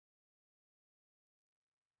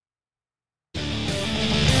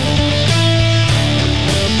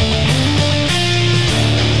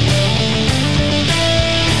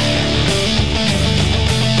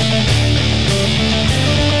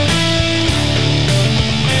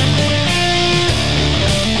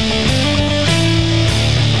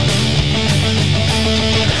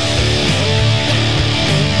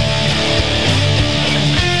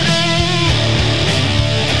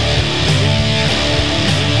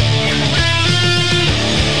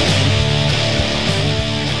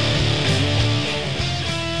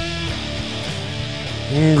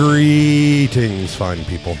Greetings, fine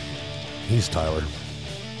people. He's Tyler.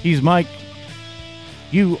 He's Mike.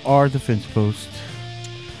 You are the fence post.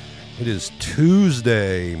 It is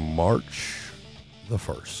Tuesday, March the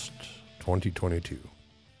 1st, 2022.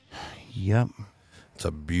 Yep. It's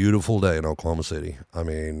a beautiful day in Oklahoma City. I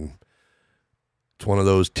mean, it's one of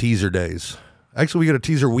those teaser days. Actually, we get a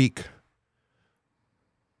teaser week.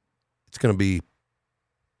 It's going to be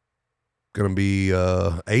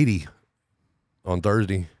 80 on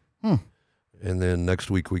Thursday. And then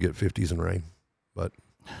next week we get 50s and rain. But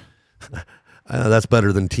that's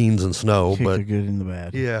better than teens and snow. Kick but the good and the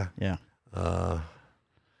bad. Yeah. Yeah.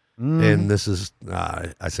 And this is,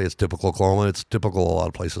 I say it's typical Oklahoma. It's typical a lot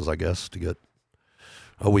of places, I guess, to get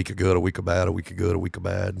a week of good, a week of bad, a week of good, a week of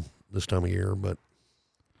bad this time of year. But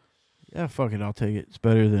yeah, fuck it. I'll take it. It's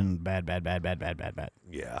better than bad.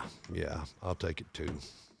 yeah, I'll take it too.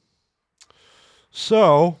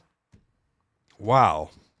 So,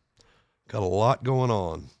 wow. Got a lot going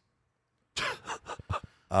on.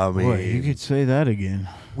 I mean, boy, you could say that again.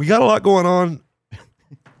 We got a lot going on.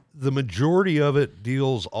 The majority of it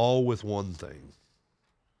deals all with one thing.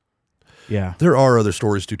 Yeah. There are other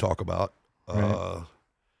stories to talk about. Right.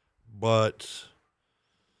 But,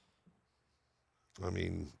 I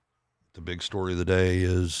mean, the big story of the day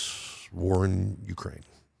is war in Ukraine.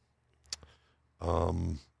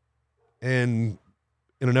 And in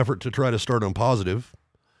an effort to try to start on positive,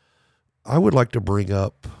 I would like to bring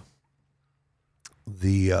up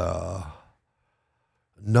the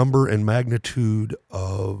number and magnitude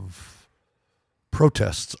of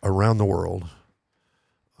protests around the world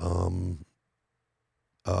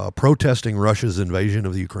protesting Russia's invasion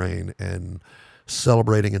of the Ukraine and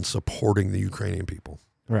celebrating and supporting the Ukrainian people.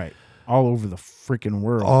 Right. All over the freaking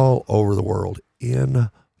world. All over the world.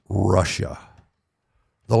 In Russia.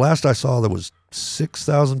 The last I saw, there was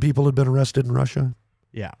 6,000 people had been arrested in Russia.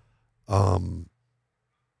 Yeah.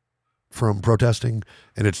 From protesting,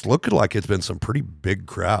 and it's looking like it's been some pretty big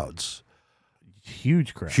crowds.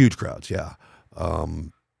 Huge crowds. Huge crowds, yeah.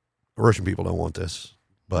 Russian people don't want this,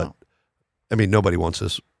 but No. I mean, nobody wants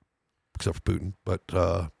this except for Putin, but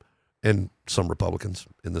and some Republicans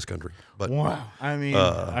in this country. But wow. I mean,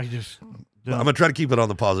 I just I'm gonna try to keep it on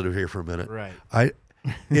the positive here for a minute. Right.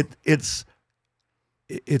 It's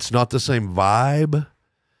not the same vibe,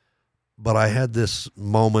 but I had this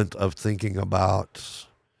moment of thinking about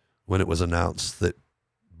when it was announced that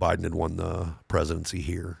Biden had won the presidency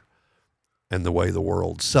here and the way the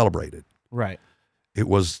world celebrated. Right. It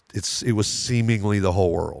was seemingly the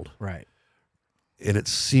whole world. Right. And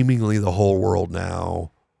it's seemingly the whole world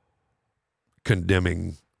now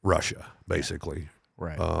condemning Russia, basically.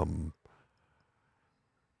 Right.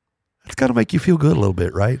 It's got to make you feel good a little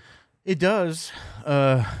bit, right? It does.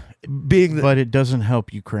 But it doesn't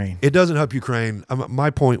help Ukraine. It doesn't help Ukraine.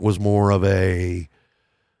 My point was more of a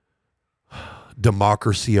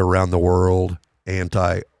democracy around the world,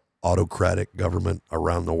 anti-autocratic government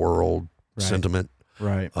around the world sentiment.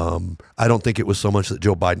 Right. I don't think it was so much that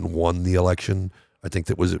Joe Biden won the election. I think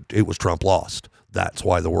that it was Trump lost. That's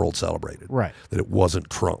why the world celebrated. Right. That it wasn't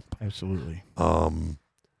Trump. Absolutely. Now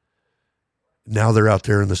they're out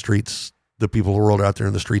there in the streets. The people of the world are out there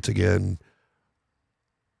in the streets again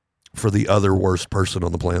for the other worst person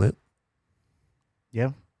on the planet.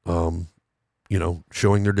 Yeah.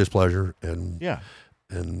 Showing their displeasure and Yeah.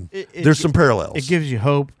 And there's some parallels. It gives you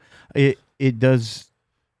hope. It does.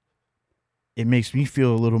 It makes me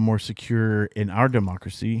feel a little more secure in our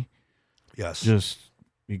democracy. Yes. Just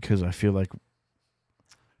because I feel like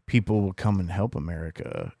people will come and help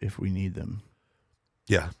America if we need them.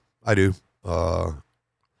 Yeah, I do.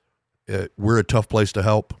 We're a tough place to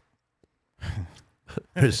help.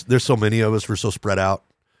 There's so many of us. We're so spread out.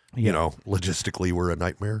 Yeah. Logistically, we're a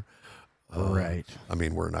nightmare. Right. I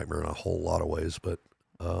mean, we're a nightmare in a whole lot of ways, but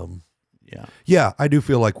yeah. Yeah, I do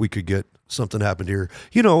feel like we could get something happened here.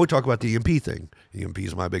 We talk about the EMP thing. The EMP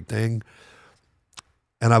is my big thing.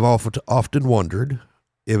 And I've often wondered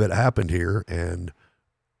if it happened here and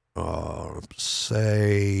let's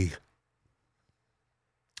say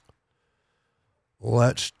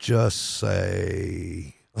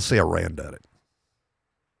Iran did it.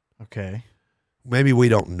 Okay. Maybe we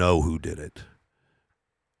don't know who did it.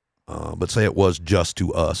 But say it was just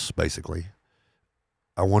to us, basically.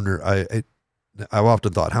 I wonder, I've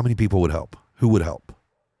often thought, how many people would help? Who would help?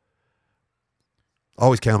 I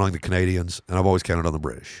always count on the Canadians, and I've always counted on the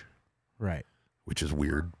British. Right. Which is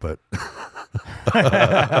weird, but...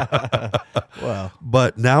 Well.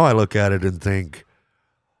 But now I look at it and think,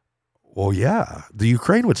 well, yeah, the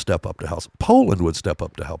Ukraine would step up to help us. Poland would step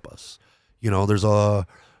up to help us. I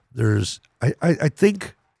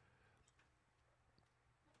think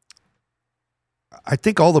I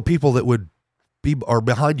think all the people that are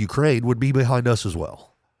behind Ukraine would be behind us as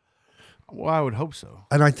well. Well, I would hope so.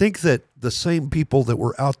 And I think that the same people that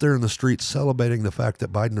were out there in the streets celebrating the fact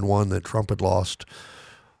that Biden had won, that Trump had lost,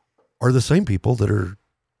 are the same people that are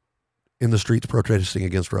in the streets protesting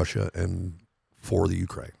against Russia and for the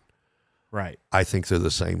Ukraine. Right. I think they're the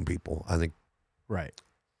same people. I think. Right.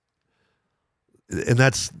 And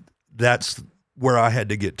that's where I had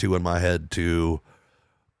to get to in my head to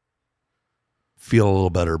feel a little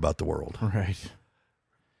better about the world. Right.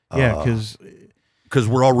 Yeah, because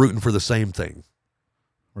we're all rooting for the same thing.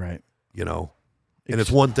 Right. You know? And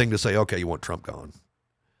it's one thing to say, okay, you want Trump gone.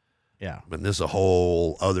 Yeah. But this is a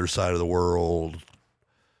whole other side of the world.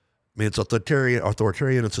 I mean, it's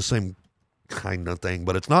authoritarian. It's the same kind of thing,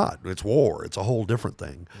 but it's not. It's war. It's a whole different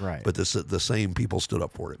thing. Right. But the same people stood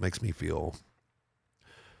up for it. It makes me feel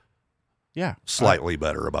slightly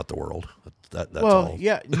better about the world. That's all.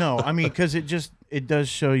 Yeah, no, I mean, because it does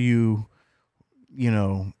show you,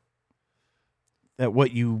 that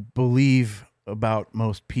what you believe about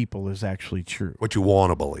most people is actually true. What you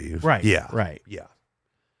want to believe. Right. Yeah. Right. Yeah.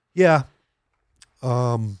 Yeah.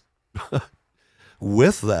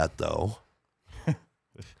 With that, though,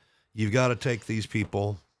 you've got to take these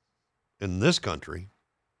people in this country.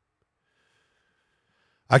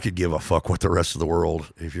 I could give a fuck what the rest of the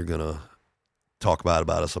world, if you're going to talk bad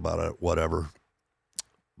about us, about it, whatever.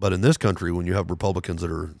 But in this country, when you have Republicans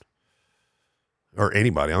that are, or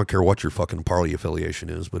anybody, I don't care what your fucking party affiliation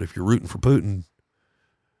is, but if you're rooting for Putin,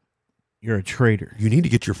 you're a traitor. You need to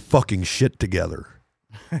get your fucking shit together.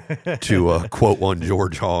 To quote one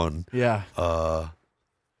George Hahn. Yeah.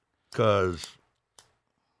 Because.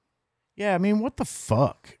 Yeah, I mean, what the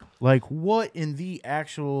fuck? Like, what in the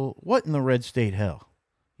red state hell?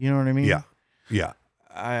 You know what I mean? Yeah.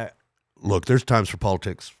 Yeah. Look, there's times for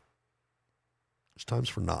politics. There's times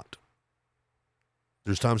for not.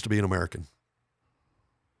 There's times to be an American.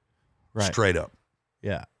 Right. Straight up.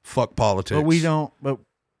 Yeah. Fuck politics. But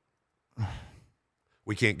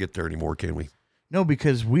we can't get there anymore, can we? No,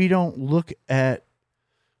 because we don't look at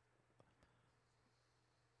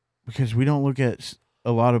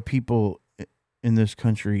a lot of people in this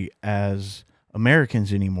country as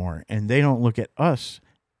Americans anymore, and they don't look at us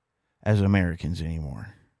as Americans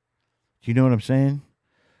anymore. Do you know what I'm saying?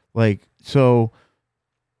 Like, so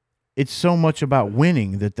it's so much about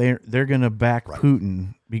winning that they're going to back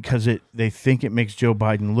Putin because they think it makes Joe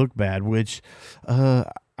Biden look bad, which I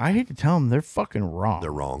hate to tell them, they're fucking wrong.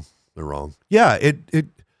 They're wrong. Yeah,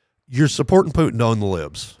 you're supporting Putin on the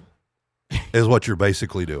libs is what you're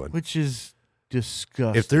basically doing. Which is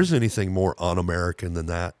disgusting. If there's anything more un-American than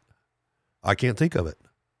that, I can't think of it.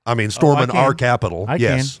 I mean, storming our capital.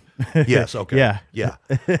 Yes. Yes, okay. Yeah.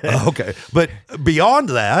 Okay. But beyond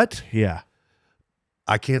that, yeah.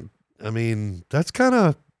 I can't, I mean, that's kind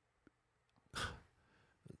of,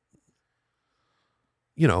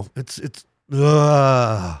 it's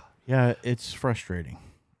yeah, it's frustrating.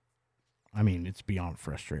 I mean, it's beyond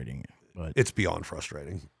frustrating, but it's beyond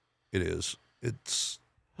frustrating. It is.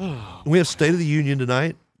 We have State of the Union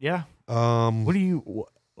tonight. Yeah. What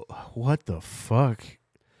the fuck?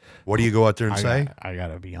 What do you go out there and say? I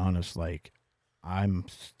gotta be honest, like, I'm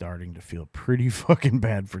starting to feel pretty fucking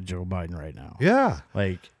bad for Joe Biden right now. Yeah.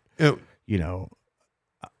 Like,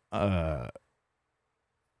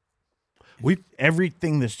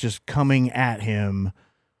 everything that's just coming at him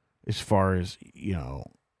as far as,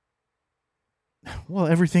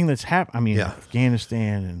 everything that's happened. I mean,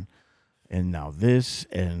 Afghanistan and now this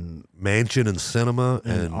and Manchin and cinema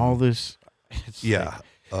and all this. Yeah.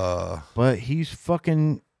 But he's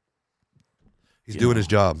fucking. He's doing his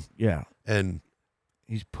job. Yeah. And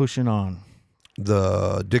he's pushing on.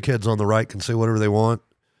 The dickheads on the right can say whatever they want.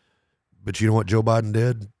 But you know what Joe Biden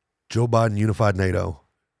did? Joe Biden unified NATO.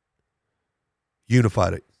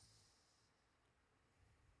 Unified it.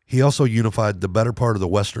 He also unified the better part of the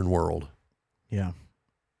Western world. Yeah.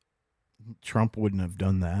 Trump wouldn't have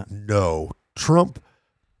done that. No. Trump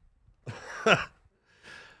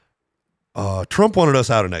wanted us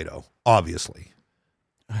out of NATO, obviously.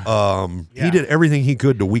 He did everything he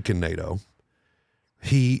could to weaken NATO.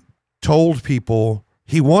 He told people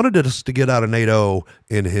he wanted us to get out of NATO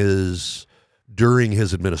during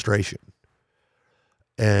his administration.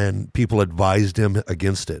 And people advised him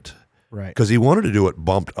against it. Right. Because he wanted to do it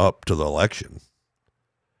bumped up to the election.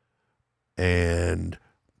 And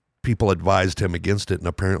people advised him against it, and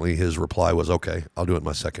apparently his reply was, okay, I'll do it in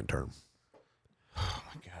my second term. Oh,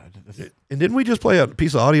 my God. And didn't we just play a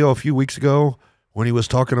piece of audio a few weeks ago when he was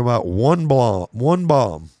talking about one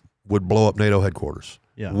bomb would blow up NATO headquarters?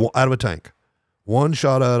 Yeah. Out of a tank. One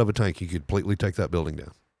shot out of a tank, you could completely take that building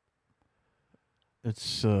down.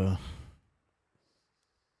 It's And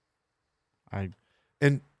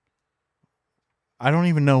I don't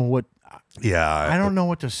even know what. yeah, I don't know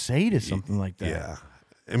what to say to something like that. Yeah,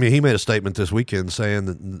 I mean, he made a statement this weekend saying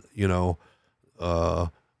that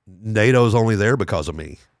NATO's only there because of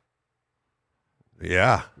me.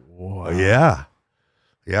 Yeah, Wow. yeah.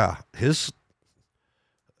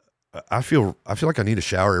 I feel like I need a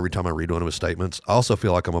shower every time I read one of his statements. I also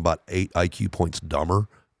feel like I'm about 8 IQ points dumber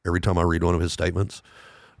every time I read one of his statements.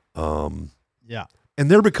 Yeah. And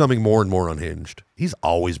they're becoming more and more unhinged. He's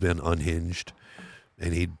always been unhinged,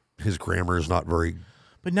 and his grammar is not very.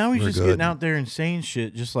 But now he's very just good. getting out there and saying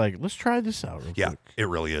shit, just like, let's try this out real quick. It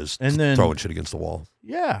really is. And then throwing shit against the wall.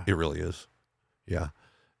 Yeah. It really is. Yeah.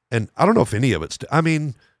 And I don't know if any of it's, I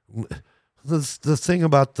mean, the thing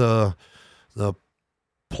about the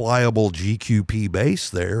pliable GQP base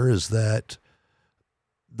there is that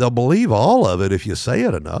they'll believe all of it if you say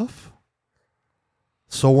it enough.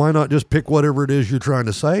 So why not just pick whatever it is you're trying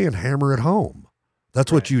to say and hammer it home?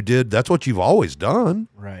 That's what you did. That's what you've always done.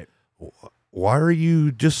 Right. Why are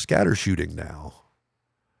you just scatter shooting now?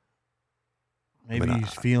 Maybe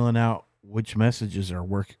he's feeling out which messages are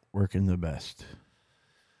working the best.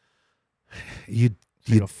 It's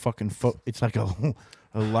like a fucking it's like a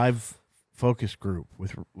live focus group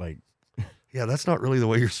with like. Yeah, that's not really the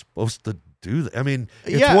way you're supposed to do that. I mean,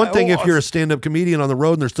 it's one thing if you're a stand-up comedian on the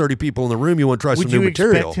road and there's 30 people in the room, you want to try some new material.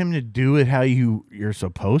 Would you expect him to do it how you're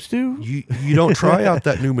supposed to? You don't try out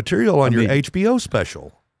that new material on your HBO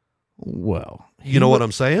special. Well, you know what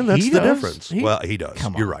I'm saying? That's the difference. He does.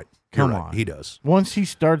 Come on. You're right. Come on. He does. Once he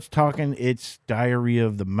starts talking, it's diarrhea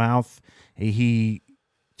of the mouth. He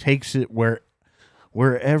takes it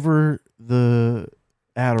wherever the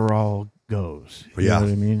Adderall goes. You know what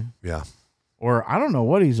I mean? Yeah. Or I don't know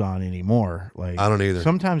what he's on anymore. Like I don't either.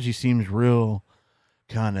 Sometimes he seems real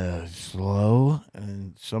kind of slow,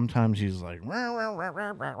 and sometimes he's like.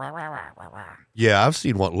 Yeah, I've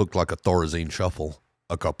seen what looked like a Thorazine shuffle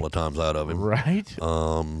a couple of times out of him. Right.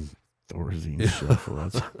 Thorazine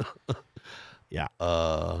shuffle. Yeah.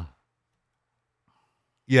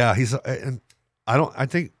 Yeah, I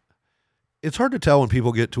think it's hard to tell when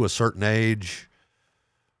people get to a certain age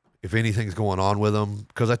if anything's going on with him,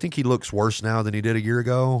 because I think he looks worse now than he did a year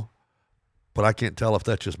ago, but I can't tell if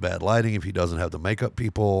that's just bad lighting, if he doesn't have the makeup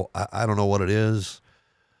people. I don't know what it is.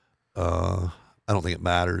 I don't think it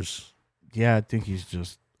matters. Yeah, I think he's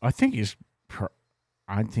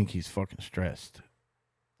fucking stressed.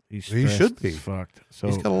 He should be fucked. So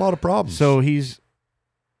he's got a lot of problems. So he's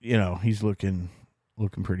looking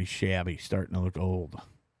pretty shabby, starting to look old.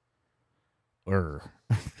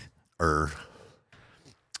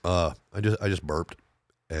 I just burped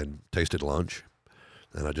and tasted lunch,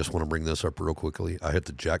 and I just want to bring this up real quickly. I hit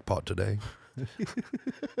the jackpot today.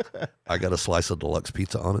 I got a slice of deluxe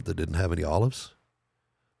pizza on it that didn't have any olives.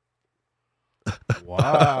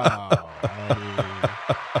 Wow.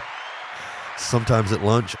 Sometimes at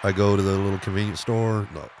lunch, I go to the little convenience store.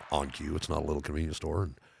 No, on cue, it's not a little convenience store.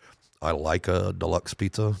 And I like a deluxe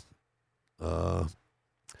pizza. I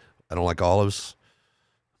don't like olives.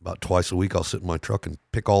 About twice a week, I'll sit in my truck and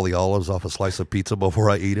pick all the olives off a slice of pizza before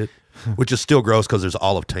I eat it, which is still gross because there's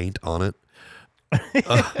olive taint on it.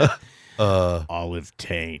 Olive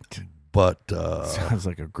taint. But sounds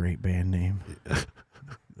like a great band name.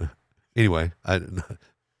 Anyway,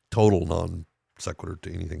 total non sequitur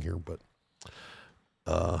to anything here, but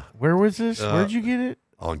where was this? Where'd you get it?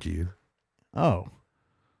 On cue. Oh,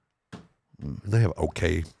 they have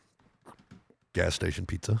okay gas station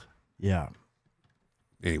pizza. Yeah.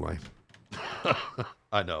 Anyway,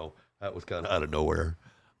 I know that was kind of out of nowhere.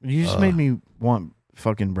 You just made me want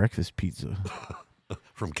fucking breakfast pizza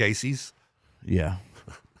from Casey's. Yeah,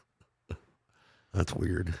 that's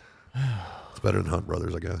weird. It's better than Hunt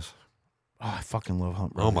Brothers, I guess. Oh, I fucking love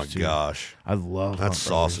Hunt Brothers. Oh my gosh, I love that Hunt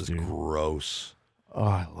sauce Brothers, is dude. gross. Oh,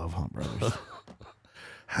 I love Hunt Brothers.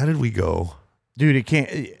 How did we go, dude? It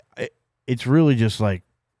can't. It's really just like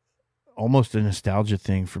almost a nostalgia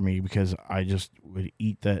thing for me because I just would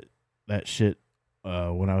eat that shit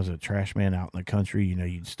when I was a trash man out in the country. You know,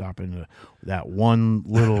 you'd stop into that one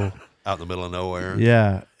little out in the middle of nowhere.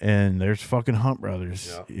 Yeah, and there's fucking Hunt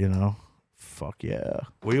Brothers. Yeah. You know, fuck yeah.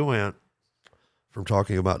 We went from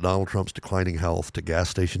talking about Donald Trump's declining health to gas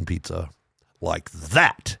station pizza like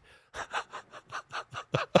that.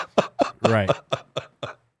 Right.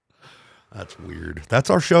 That's weird. That's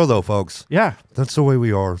our show, though, folks. Yeah, that's the way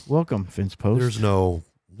we are. Welcome, Vince Post. There's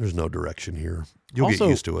no direction here. You'll also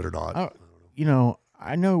get used to it or not. You know,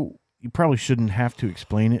 I know you probably shouldn't have to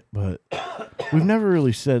explain it, but we've never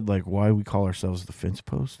really said like why we call ourselves the Fence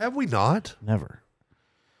Post. Have we not? Never.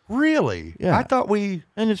 Really? Yeah. I thought we...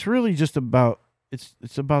 And it's really just about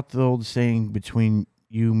it's about the old saying between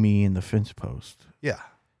you, me, and the fence post. Yeah.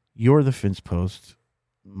 You're the fence post.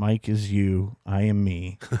 Mike is you. I am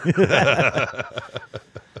me.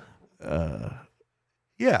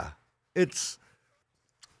 Yeah. It's...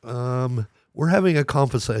 we're having a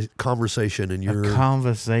conversation, and you're... A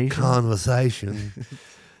conversation?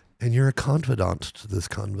 And you're a confidant to this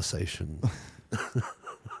conversation.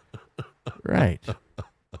 Right.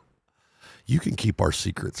 You can keep our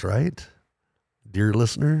secrets, right, dear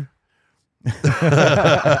listener?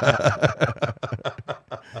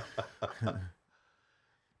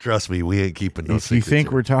 Trust me, we ain't keeping no secrets. If you think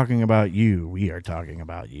here. we're talking about you, we are talking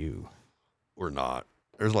about you. We're not.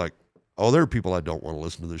 There's like, there are people I don't want to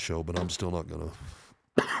listen to this show, but I'm still not going to.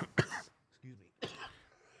 Excuse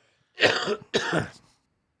me.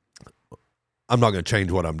 I'm not going to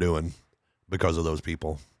change what I'm doing because of those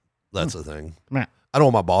people. That's the thing. Nah. I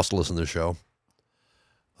don't want my boss to listen to the show.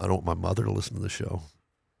 I don't want my mother to listen to the show.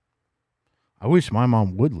 I wish my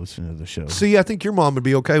mom would listen to the show. See, I think your mom would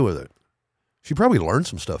be okay with it. She probably learned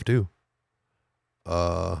some stuff too.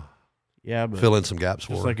 Yeah, but Fill in some gaps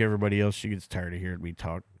for just her. like everybody else, she gets tired of hearing me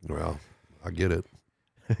talk. Well, I get it.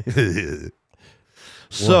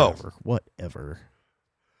 So, Whatever.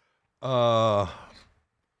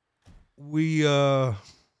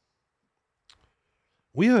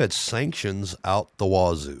 We had sanctions out the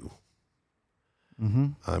wazoo. Mm-hmm.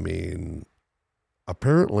 I mean,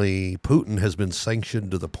 apparently Putin has been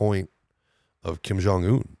sanctioned to the point of Kim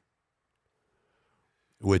Jong-un,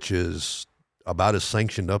 which is about as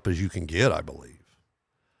sanctioned up as you can get, I believe.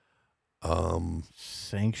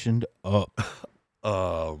 Sanctioned up.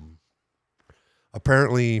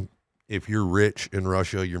 Apparently, if you're rich in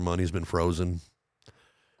Russia, your money's been frozen.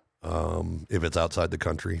 If it's outside the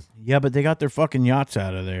country. Yeah, but they got their fucking yachts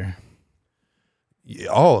out of there. Yeah,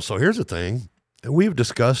 oh, so here's the thing. And we've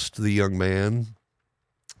discussed the young man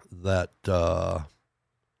that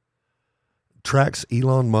tracks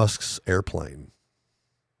Elon Musk's airplane.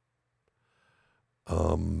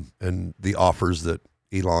 And the offers that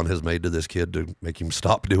Elon has made to this kid to make him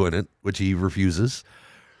stop doing it, which he refuses.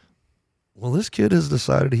 Well, this kid has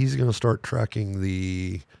decided he's going to start tracking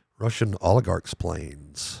the Russian oligarchs'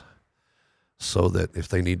 planes so that if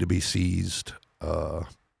they need to be seized,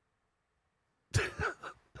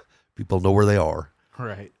 people know where they are.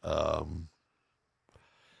 Right.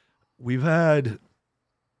 We had,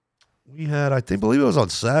 I believe it was on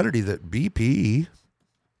Saturday that BP,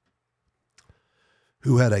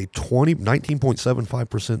 who had a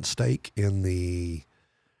 19.75% stake in the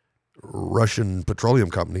Russian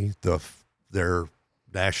petroleum company, their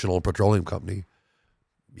national petroleum company.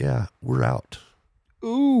 Yeah, we're out.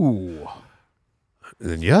 Ooh. And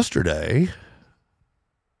then yesterday,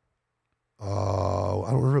 I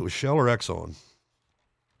don't remember if it was Shell or Exxon.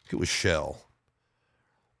 It was Shell.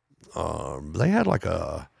 They had like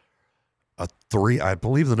I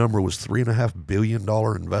believe the number was $3.5 billion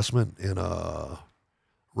investment in a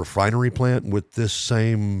refinery plant with this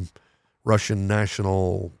same Russian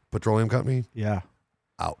national petroleum company. Yeah.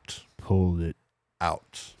 Out. Pulled it.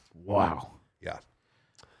 Out. Wow. Yeah.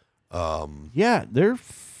 Yeah, they're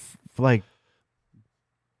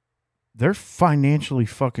they're financially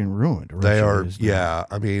fucking ruined. They Russia are. is now. Yeah.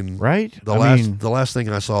 I mean, Right? The last thing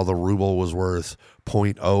I saw, the ruble was worth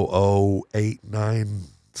 0.0089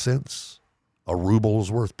 cents. A ruble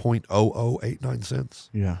is worth 0.0089 cents.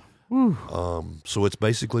 Yeah. Whew. So it's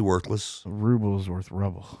basically worthless. A ruble is worth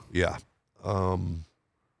rubble. Yeah. And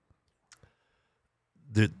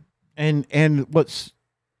let's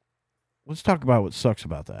talk about what sucks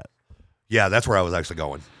about that. Yeah, that's where I was actually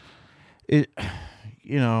going. It's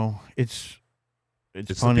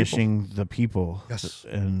the punishing the people. Yes.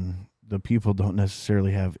 And the people don't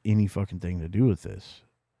necessarily have any fucking thing to do with this.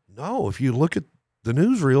 No, if you look at the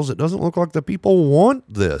newsreels, it doesn't look like the people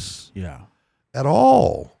want this Yeah. at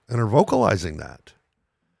all and are vocalizing that.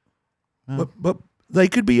 But they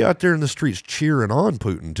could be out there in the streets cheering on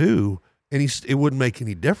Putin too, and it wouldn't make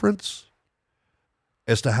any difference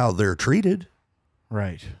as to how they're treated.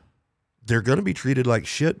 Right. They're going to be treated like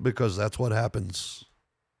shit because that's what happens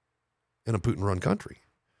in a Putin-run country.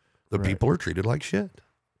 The Right. people are treated like shit.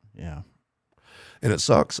 Yeah. And it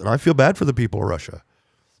sucks. And I feel bad for the people of Russia.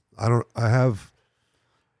 I have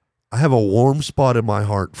a warm spot in my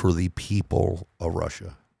heart for the people of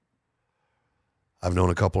Russia. I've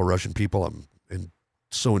known a couple of Russian people. I'm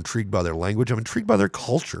so intrigued by their language. I'm intrigued by their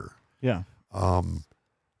culture. Yeah.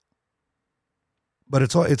 But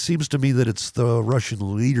it seems to me that it's the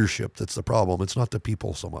Russian leadership that's the problem. It's not the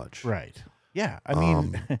people so much. Right. Yeah. I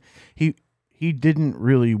mean, he he didn't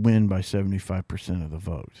really win by 75% of the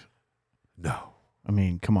vote. No. I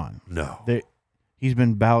mean, come on. No. He's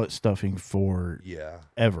been ballot stuffing for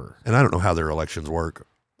ever. And I don't know how their elections work.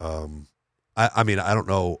 I mean, I don't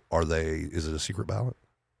know. Is it a secret ballot?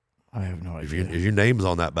 I have no idea. If your name's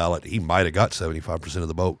on that ballot, he might have got 75% of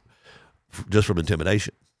the vote just from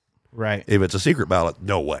intimidation. Right. If it's a secret ballot,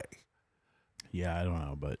 no way. Yeah, I don't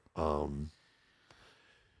know, but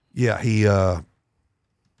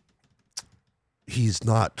he's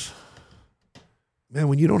not. Man,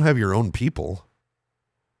 when you don't have your own people,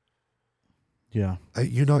 yeah,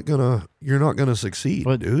 you're not gonna succeed,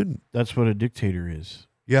 but dude. That's what a dictator is.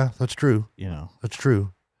 Yeah, that's true. You know, that's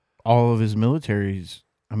true. All of his militaries.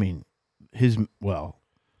 I mean,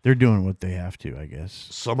 they're doing what they have to, I guess.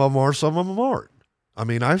 Some of them are, some of them aren't. I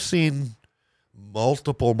mean, I've seen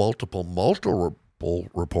multiple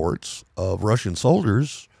reports of Russian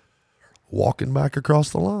soldiers walking back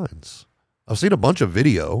across the lines. I've seen a bunch of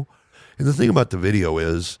video, and the thing about the video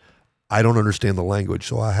is I don't understand the language,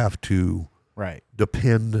 so I have to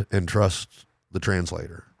depend and trust the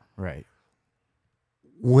translator. Right.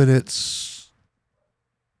 When it's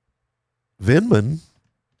Vindman,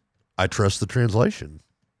 I trust the translation.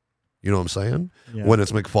 You know what I'm saying? Yeah. When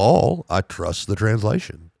it's McFall, I trust the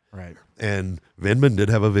translation. Right. And Vindman did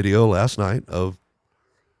have a video last night of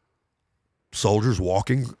soldiers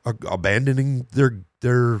walking, abandoning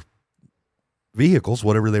their vehicles,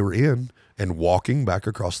 whatever they were in, and walking back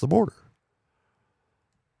across the border.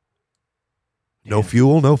 No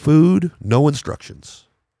fuel, no food, no instructions.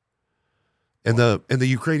 And the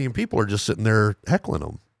Ukrainian people are just sitting there heckling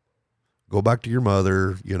them. Go back to your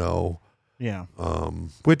mother, you know. Yeah.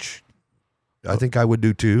 Which I think I would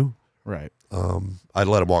do too. Right. I'd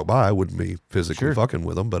let them walk by. I wouldn't be physically fucking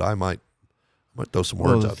with them, but I might throw some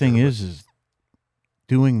words out there. The thing is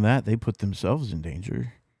doing that, they put themselves in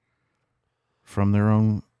danger from their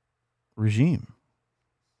own regime.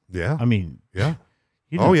 Yeah. I mean, yeah.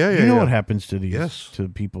 You know, you know what happens to these to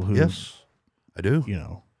people who I do. You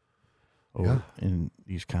know. In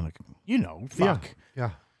these kind of fuck.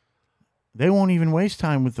 Yeah. They won't even waste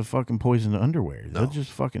time with the fucking poisoned underwear. They'll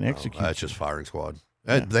just fucking execute. That's just firing squad.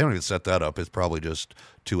 They don't even set that up. It's probably just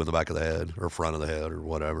 2 in the back of the head or front of the head or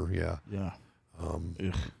whatever. Yeah. Yeah.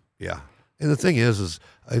 Yeah. And the thing is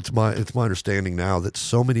it's my understanding now that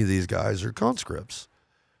so many of these guys are conscripts.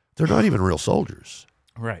 They're not even real soldiers.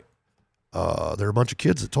 Right. They're a bunch of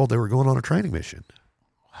kids that told they were going on a training mission.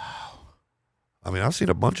 Wow. I mean, I've seen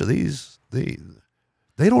a bunch of these. They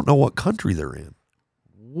don't know what country they're in.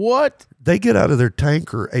 What? They get out of their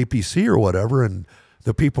tank or APC or whatever, and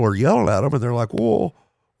the people are yelling at them, and they're like, "Whoa,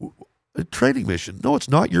 a training mission? No, it's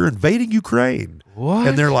not. You're invading Ukraine." What?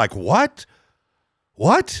 And they're like, "What?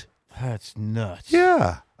 What?" That's nuts.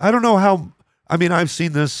 Yeah, I don't know how. I mean, I've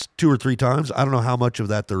seen this 2 or 3 times. I don't know how much of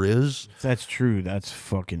that there is. If that's true, that's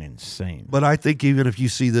fucking insane. But I think even if you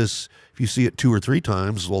see this, if you see it 2 or 3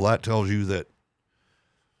 times, well, that tells you that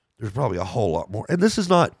there's probably a whole lot more. And this is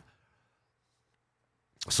not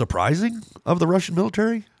surprising of the Russian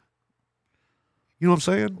military. You know what I'm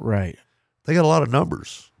saying? Right. They got a lot of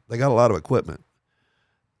numbers. They got a lot of equipment.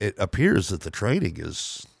 It appears that the training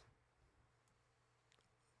is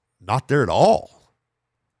not there at all.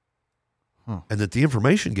 And that the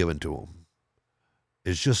information given to them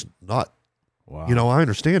is just not, you know, I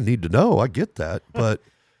understand need to know. I get that. But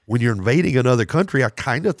when you're invading another country, I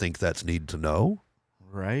kind of think that's need to know.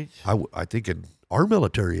 Right. I think in our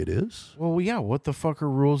military it is. Well, yeah. What the fuck are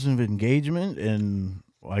rules of engagement? And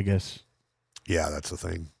well, I guess. Yeah, that's the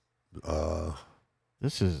thing.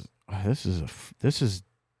 This is.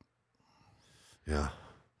 Yeah.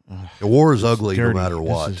 The war is ugly dirty. no matter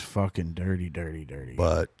what. This is fucking dirty, dirty, dirty.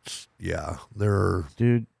 But yeah, they're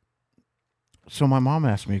dude. So my mom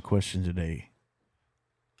asked me a question today.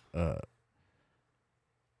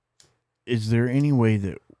 Is there any way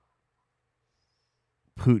that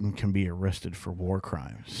Putin can be arrested for war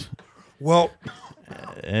crimes? Well,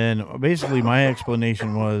 and basically my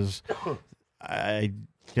explanation was, I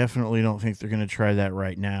definitely don't think they're going to try that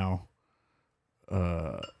right now,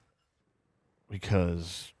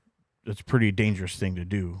 because it's a pretty dangerous thing to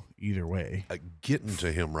do either way. Getting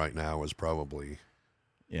to him right now is probably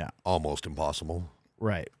almost impossible.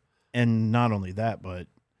 Right. And not only that, but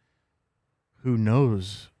who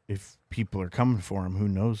knows if people are coming for him, who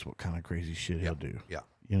knows what kind of crazy shit he'll do. Yeah.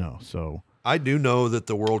 You know, so. I do know that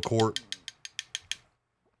the World Court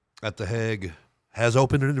at The Hague has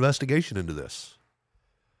opened an investigation into this.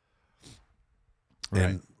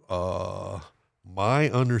 Right. And my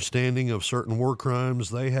understanding of certain war crimes,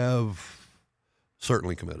 they have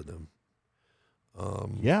certainly committed them.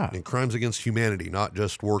 And crimes against humanity, not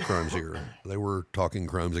just war crimes here. They were talking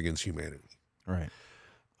crimes against humanity. Right.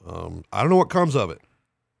 I don't know what comes of it.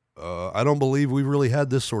 I don't believe we've really had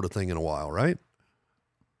this sort of thing in a while, right?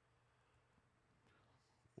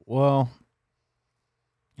 Well,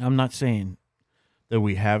 I'm not saying that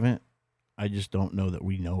we haven't. I just don't know that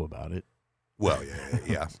we know about it. Well,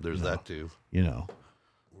 yeah. There's that too. You know,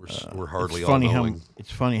 we're hardly all knowing.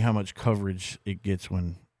 It's funny how much coverage it gets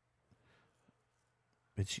when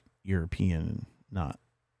it's European and not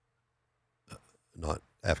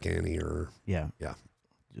Afghani or yeah.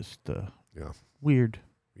 Just weird.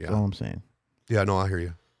 Yeah. That's all I'm saying. Yeah, no, I hear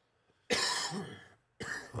you.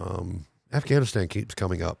 Afghanistan keeps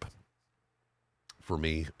coming up for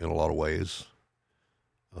me in a lot of ways.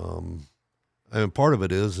 And part of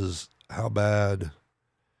it is how bad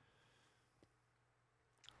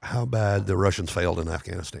the Russians failed in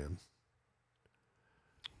Afghanistan.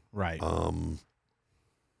 Right.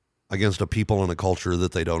 Against a people and a culture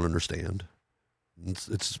that they don't understand.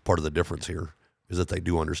 It's part of the difference here is that they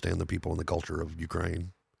do understand the people and the culture of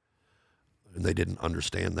Ukraine. And they didn't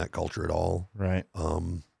understand that culture at all. Right.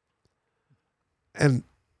 And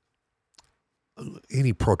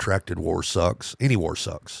any protracted war sucks. Any war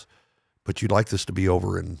sucks. But you'd like this to be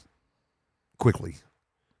over and quickly.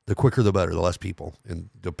 The quicker the better, the less people, and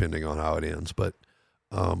depending on how it ends. But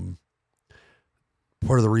part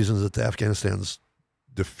of the reasons that the Afghanistans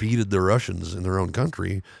defeated the Russians in their own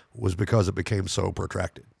country was because it became so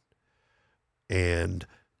protracted. And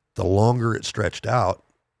the longer it stretched out,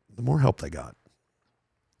 the more help they got.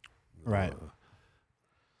 Right.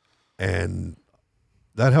 And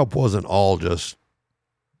that help wasn't all just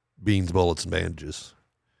beans, bullets, and bandages.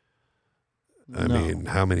 I mean,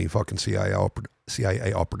 how many fucking CIA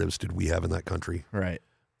operatives did we have in that country? Right.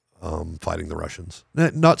 Fighting the Russians.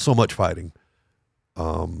 Not so much fighting.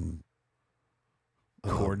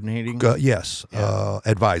 Coordinating? Yes. Yeah.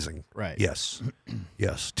 Advising. Right. Yes.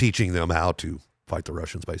 Yes. Teaching them how to fight the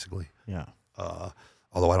Russians, basically. Yeah.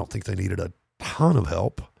 Although I don't think they needed a ton of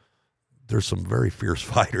help. There's some very fierce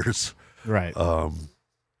fighters. Right. And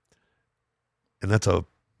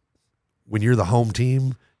when you're the home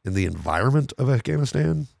team in the environment of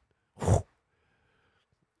Afghanistan,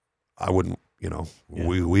 I wouldn't,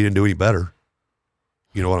 we didn't do any better.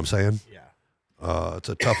 You know what I'm saying? Yeah. It's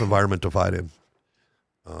a tough environment to fight in.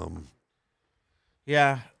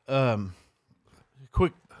 Yeah.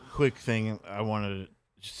 Quick thing I wanted to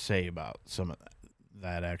say about some of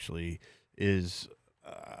that actually is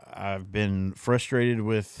I've been frustrated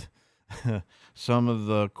with some of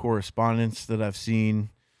the correspondence that I've seen.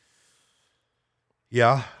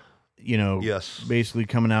 Yeah. Yes. Basically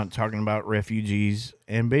coming out and talking about refugees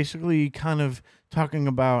and basically kind of talking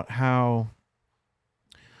about how,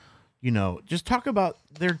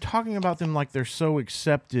 they're talking about them like they're so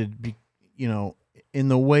accepted, in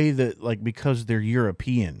the way that, like, because they're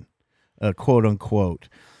European, quote unquote.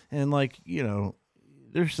 And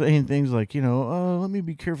they're saying things like, let me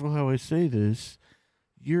be careful how I say this,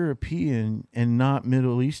 European and not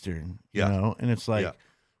Middle Eastern, and it's like,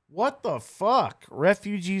 what the fuck?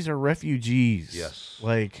 Refugees are refugees. Yes.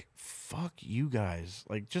 Like, fuck you guys.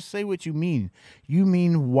 Like, just say what you mean. You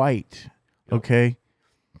mean white, okay?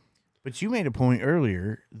 But you made a point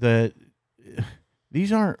earlier that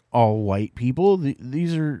these aren't all white people.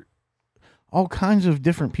 These are all kinds of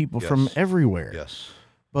different people from everywhere. Yes.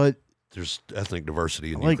 But there's ethnic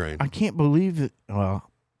diversity in Ukraine. I can't believe that. Well,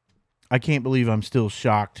 I can't believe I'm still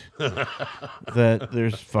shocked that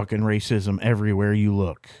there's fucking racism everywhere you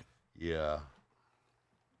look. Yeah.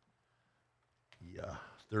 Yeah,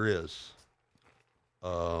 there is.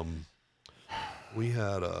 We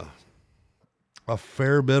had a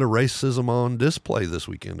fair bit of racism on display this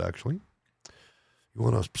weekend, actually. You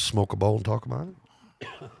want to smoke a bowl and talk about it?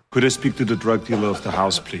 Could I speak to the drug dealer of the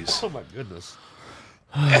house, please? Oh, my goodness.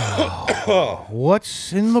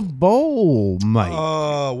 What's in the bowl, Mike?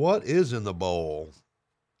 What is in the bowl?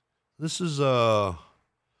 This is,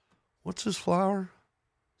 what's this flower?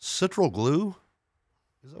 Citral glue?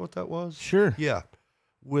 Is that what that was? Sure. Yeah.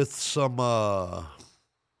 With some,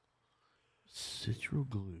 Citral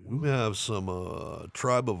glue. we have some,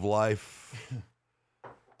 Tribe of Life,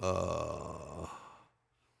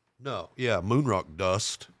 moonrock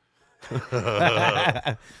dust.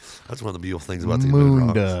 That's one of the beautiful things about these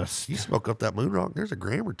moon dust. You smoke up that moon rock, there's a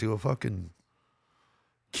gram or two of fucking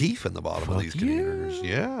keef in the bottom of these containers.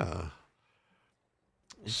 Yeah.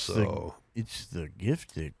 It's the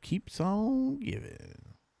gift that keeps on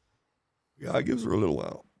giving. Yeah, it gives her a little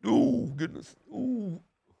out. Oh, goodness. Ooh.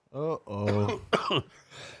 Uh-oh.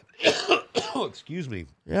 Oh, excuse me.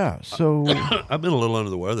 Yeah. So I've been a little under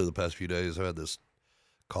the weather the past few days. I had this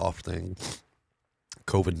cough thing,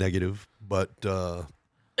 COVID negative, but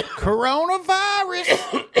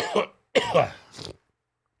coronavirus.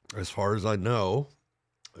 as far as I know,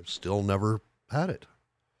 I've still never had it.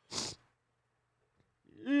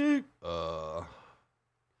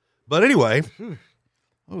 But anyway,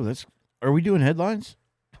 Oh, are we doing headlines?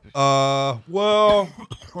 well,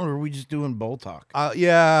 Or are we just doing bull talk?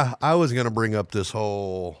 yeah, I was going to bring up this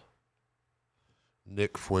whole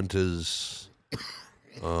Nick Fuentes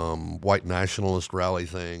white nationalist rally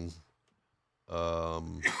thing.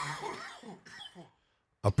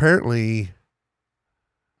 Apparently,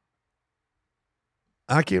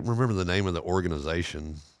 I can't remember the name of the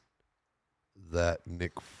organization that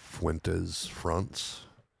Nick Fuentes fronts.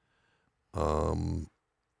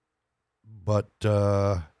 But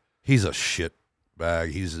he's a shit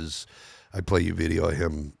bag. I'd play you a video of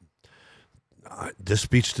him. This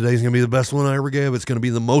speech today is going to be the best one I ever gave. It's going to be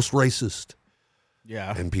the most racist.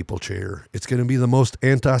 Yeah. And people cheer. It's going to be the most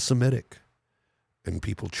anti-Semitic. And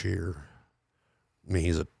people cheer. I mean,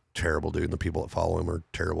 he's a terrible dude, and the people that follow him are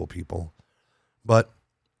terrible people. But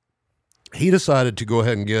he decided to go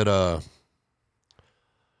ahead and get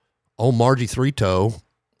old Margie Three Toe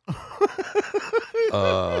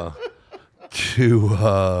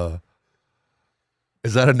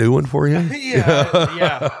is that a new one for you?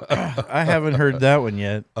 Yeah. I haven't heard that one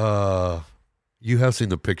yet. You have seen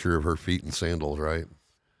the picture of her feet in sandals, right?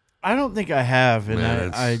 I don't think I have, and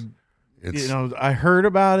Man, I heard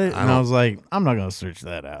about it, and I was like, I'm not gonna search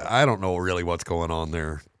that out. I don't know really what's going on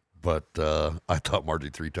there, but I thought Margie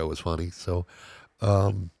Three Toe was funny. So,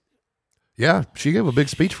 yeah, she gave a big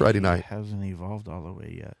speech Friday night. It hasn't evolved all the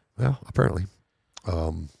way yet. Well, apparently.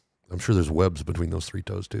 I'm sure there's webs between those three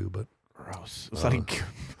toes too, but gross. It's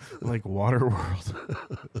like Waterworld,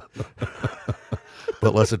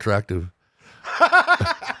 but less attractive.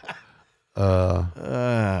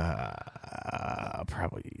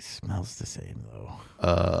 Probably smells the same though.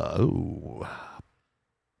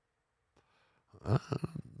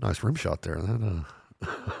 Nice rim shot there. I'm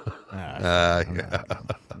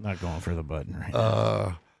not going for the button right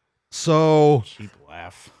now. So Cheap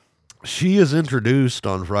laugh. she is introduced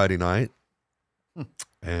on Friday night,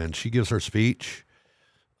 and she gives her speech.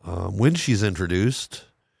 When she's introduced,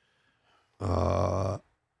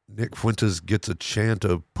 Nick Fuentes gets a chant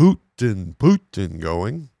of Putin, Putin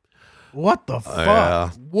going. What the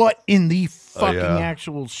fuck? What in the fucking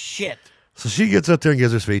actual shit? So she gets up there and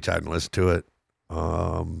gives her speech. I didn't listen to it.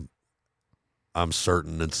 I'm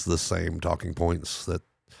certain it's the same talking points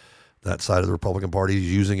that side of the Republican Party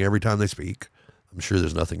is using every time they speak. I'm sure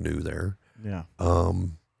there's nothing new there. Yeah.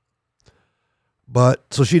 But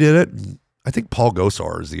so she did it. And I think Paul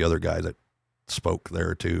Gosar is the other guy that spoke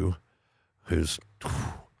there too, who's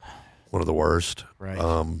one of the worst.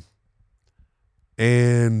 Right.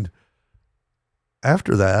 And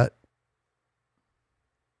after that,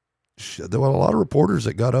 there were a lot of reporters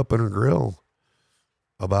that got up in her grill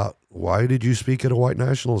about, why did you speak at a white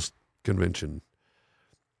nationalist convention?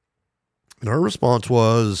 And her response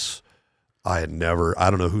was, I don't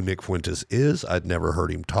know who Nick Fuentes is. I'd never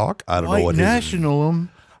heard him talk. I don't know what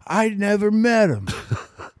I'd never met him.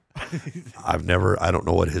 I don't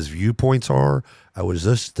know what his viewpoints are. I was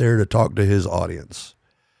just there to talk to his audience.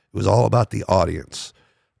 It was all about the audience,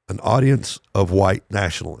 an audience of white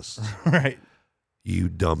nationalists. Right. You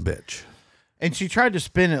dumb bitch. And she tried to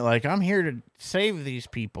spin it like, I'm here to save these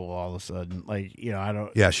people all of a sudden. Like, I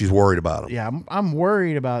don't. Yeah, she's worried about them. Yeah, I'm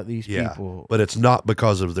worried about these people. But it's not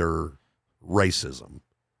because of their racism.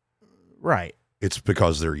 Right. It's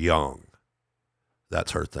because they're young.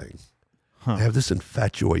 That's her thing. Huh. They have this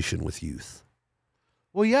infatuation with youth.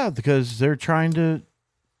 Well, yeah, because they're trying to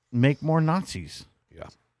make more Nazis. Yeah.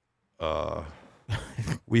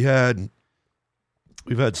 We've had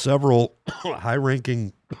several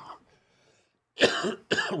high-ranking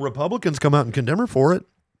Republicans come out and condemn her for it.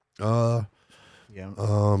 Yeah.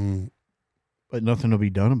 But nothing will be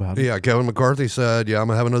done about it. Yeah, Kevin McCarthy said, I'm going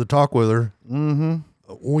to have another talk with her. Mm-hmm.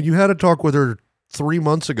 Well, you had a talk with her 3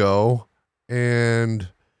 months ago, and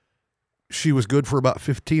she was good for about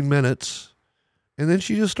 15 minutes, and then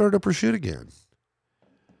she just started up her shit again.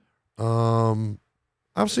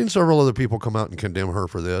 I've seen several other people come out and condemn her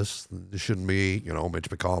for this. This shouldn't be, Mitch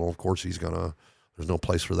McConnell, of course, there's no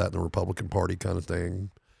place for that in the Republican Party kind of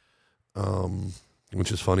thing,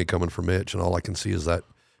 which is funny coming from Mitch, and all I can see is that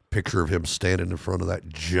picture of him standing in front of that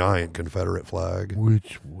giant Confederate flag.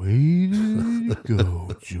 Which way did it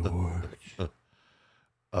go, George?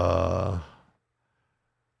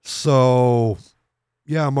 So,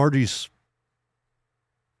 yeah, Margie's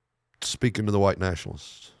speaking to the white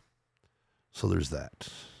nationalists. So there's that.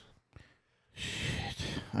 Shit.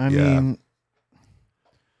 I mean,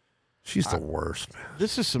 she's the worst, man.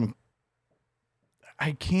 This is some.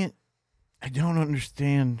 I don't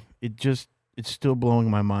understand. It's still blowing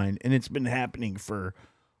my mind, and it's been happening for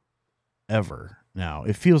ever now.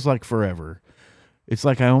 It feels like forever. It's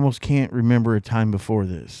like I almost can't remember a time before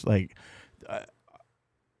this. Like,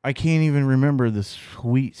 I can't even remember the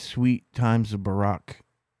sweet, sweet times of Barack.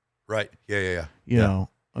 Right. Yeah. You know,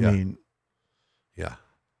 I mean. Yeah.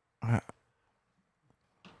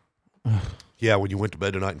 Yeah, when you went to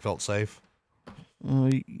bed tonight and felt safe?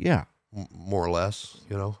 Yeah. More or less,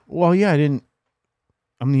 you know? Well, yeah, I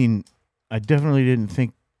definitely didn't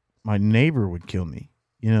think my neighbor would kill me.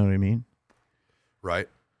 You know what I mean? Right.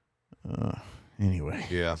 Anyway.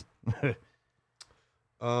 Yeah.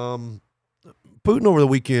 Putin over the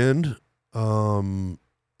weekend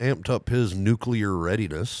amped up his nuclear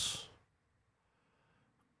readiness.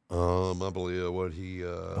 I believe what he...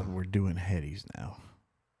 we're doing headies now.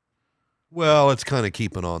 Well, it's kind of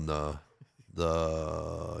keeping on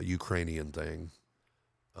the Ukrainian thing.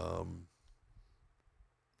 What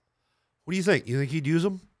do you think? You think he'd use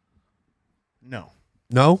them? No.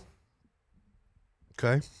 No?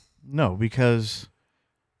 Okay. No, because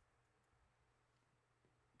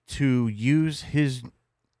to use his...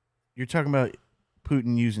 You're talking about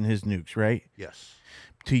Putin using his nukes, right? Yes.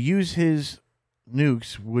 To use his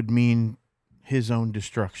nukes would mean his own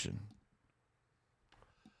destruction.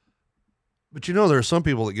 But you know, there are some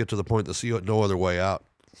people that get to the point that see no other way out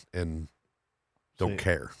and don't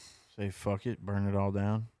care. Say, fuck it, burn it all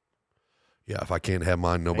down. Yeah, if I can't have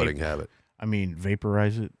mine, nobody can have it. I mean,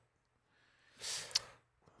 vaporize it.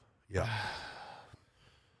 Yeah.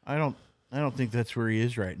 I don't think that's where he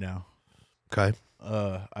is right now. Okay.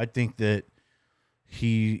 I think that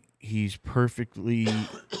he's perfectly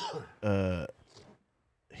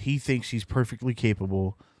he thinks he's perfectly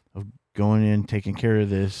capable of going in, taking care of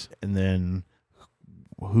this, and then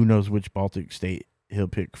who knows which Baltic state he'll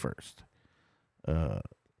pick first.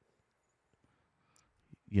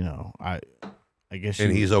 You know, I guess.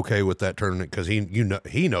 And he's okay with that tournament because he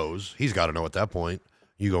knows he's got to know at that point.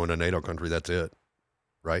 You go into a NATO country, that's it,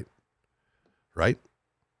 right? Right.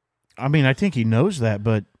 I mean, I think he knows that,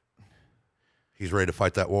 but he's ready to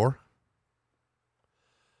fight that war.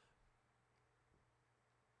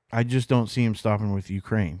 I just don't see him stopping with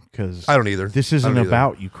Ukraine because I don't either. This isn't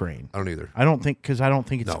about Ukraine. I don't either. I don't think it's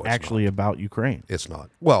actually about Ukraine. It's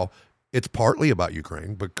not. Well, it's partly about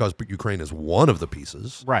Ukraine because Ukraine is one of the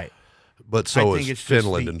pieces, right? But so is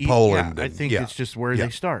Finland and Poland. Yeah, I think it's just where they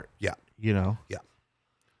start. Yeah, you know. Yeah.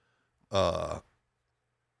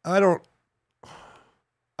 I don't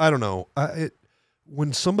know.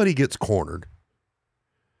 When somebody gets cornered,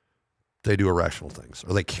 they do irrational things,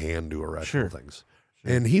 or they can do irrational things.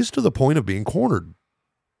 Sure. And he's to the point of being cornered,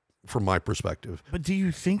 from my perspective. But do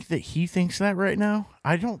you think that he thinks that right now?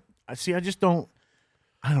 I don't. See, I don't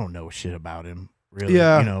know shit about him, really.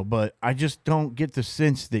 Yeah. You know, but I just don't get the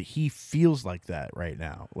sense that he feels like that right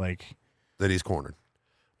now. Like that he's cornered.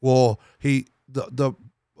 Well, the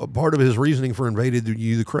part of his reasoning for invading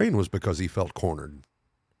Ukraine was because he felt cornered.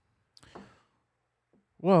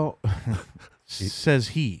 Well, says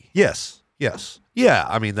he. Yes. Yeah,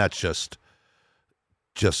 I mean, that's just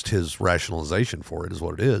his rationalization for it is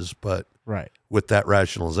what it is. But right. With that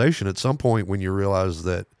rationalization, at some point when you realize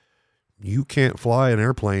that you can't fly an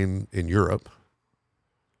airplane in Europe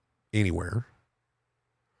anywhere.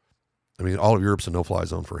 I mean, all of Europe's a no-fly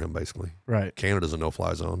zone for him, basically. Right. Canada's a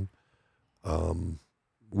no-fly zone.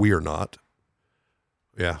 We are not.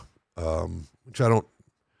 Yeah. Which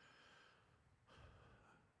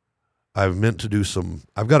I've meant to do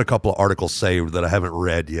I've got a couple of articles saved that I haven't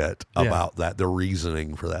read yet about that, the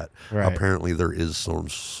reasoning for that. Right. Apparently there is some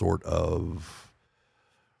sort of,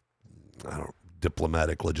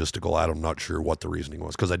 diplomatic, logistical, I'm not sure what the reasoning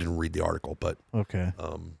was because I didn't read the article, but. Okay.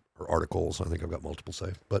 Or articles, I think I've got multiple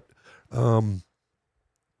saved. But, I mean,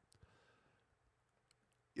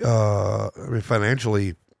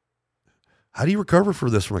 financially, how do you recover for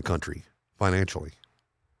this from a country financially?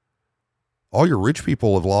 All your rich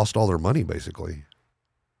people have lost all their money, basically.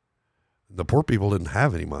 The poor people didn't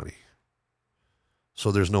have any money.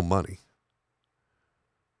 So there's no money.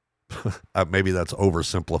 Maybe that's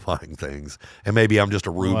oversimplifying things. And maybe I'm just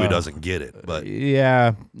a rube who doesn't get it. But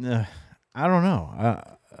yeah, I don't know.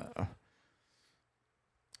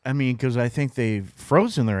 I mean, because I think they've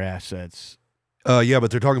frozen their assets. Yeah,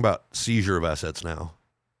 but they're talking about seizure of assets now.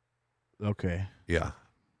 Okay. Yeah.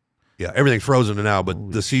 Yeah, everything's frozen now, but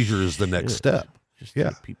Holy the seizure is the next step. Just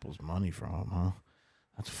take people's money from them, huh?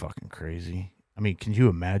 That's fucking crazy. I mean, can you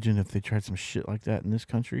imagine if they tried some shit like that in this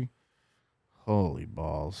country? Holy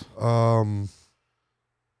balls. I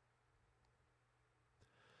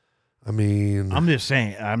mean, I'm just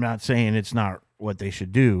saying, I'm not saying it's not what they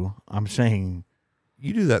should do. I'm saying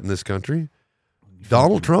you do that in this country.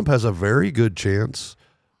 Donald Trump has a very good chance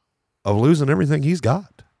of losing everything he's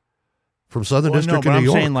got from Southern District of New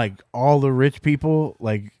York. I'm saying like all the rich people,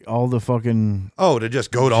 like all the fucking to just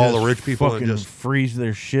go to all the rich people and just freeze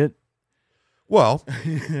their shit. Well,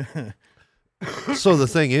 so the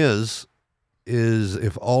thing is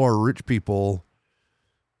if all our rich people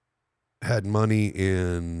had money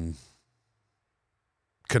in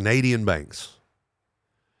Canadian banks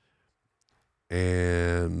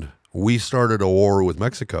and we started a war with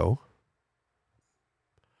Mexico,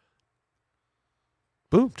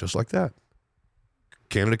 boom, just like that.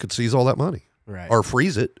 Canada could seize all that money, right, or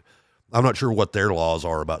freeze it. I'm not sure what their laws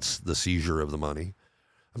are about the seizure of the money.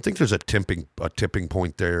 I think there's a tipping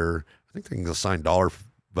point there. I think they can assign dollar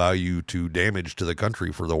value to damage to the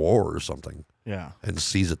country for the war or something. Yeah, and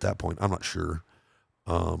seize at that point. I'm not sure.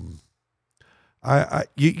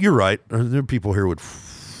 You're right. There are people here would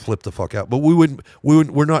flip the fuck out, but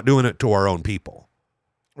we're not doing it to our own people.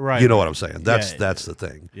 Right. You know what I'm saying? That's yeah. the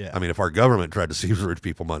thing. Yeah. I mean, if our government tried to seize rich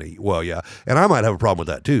people money, well, yeah. And I might have a problem with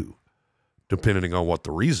that too, depending on what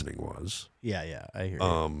the reasoning was. Yeah, I hear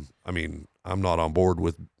you. I mean, I'm not on board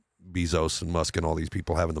with Bezos and Musk and all these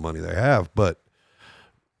people having the money they have, but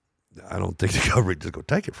I don't think the government just go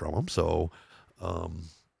take it from them. So,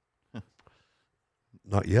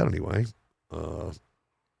 not yet anyway.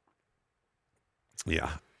 Yeah.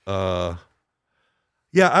 Yeah,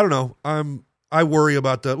 I don't know. I worry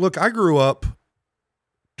about that. Look, I grew up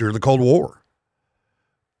during the Cold War.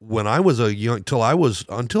 When I was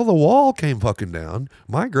until the wall came fucking down,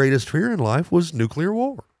 my greatest fear in life was nuclear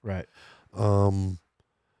war. Right.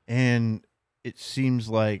 And it seems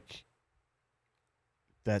like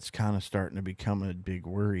that's kind of starting to become a big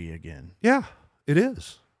worry again. Yeah, it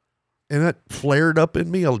is. And that flared up in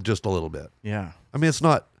me just a little bit. Yeah. I mean, it's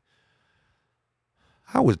not.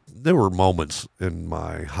 There were moments in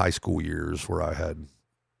my high school years where I had.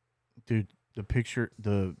 Dude, the picture,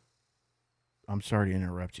 I'm sorry to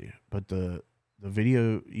interrupt you, but the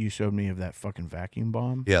video you showed me of that fucking vacuum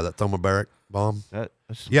bomb. Yeah, that thermobaric bomb.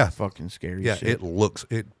 That's fucking scary. Yeah, shit. it looks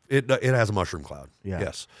it has a mushroom cloud. Yeah.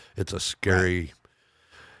 Yes, it's a scary. Right.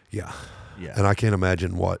 Yeah. Yeah. And I can't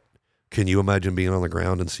imagine what. Can you imagine being on the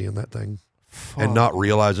ground and seeing that thing, Fuck. and not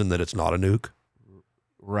realizing that it's not a nuke?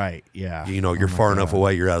 Right. Yeah. You know, you're far enough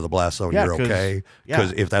away. You're out of the blast zone. Yeah, you're okay.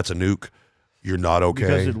 Because if that's a nuke, you're not okay.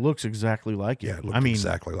 Because it looks exaccly like it. Yeah, it looked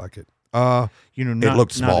exactly like it. Not, it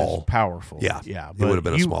looked small, not as powerful. Yeah, yeah. But it would have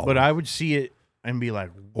been a small. But one. I would see it and be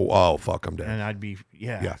like, "Oh fuck, I'm dead." And I'd be,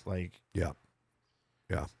 yeah.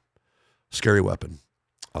 Scary weapon.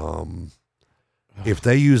 If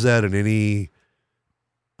they use that in any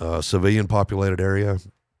civilian populated area,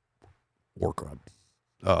 war crime,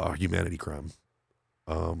 humanity crime.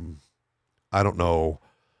 I don't know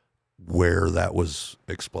where that was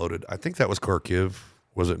exploded. I think that was Kharkiv,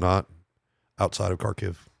 was it not? Outside of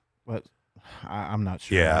Kharkiv. But I'm not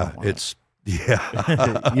sure. Yeah, it's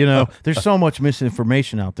there's so much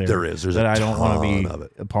misinformation out there. There is. There's that a I don't want to be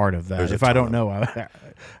a part of that. There's if I don't know, I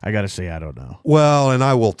got to say I don't know. Well, and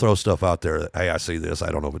I will throw stuff out there that, hey, I see this.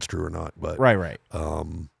 I don't know if it's true or not, but right.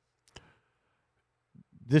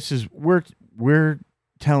 This is we're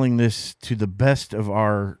telling this to the best of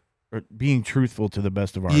our, or being truthful to the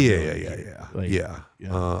best of our ability. Yeah.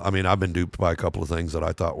 I mean, I've been duped by a couple of things that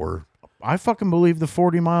I thought were. I fucking believe the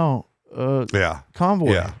 40-mile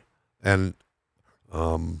convoy. Yeah, and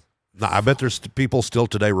I bet there's people still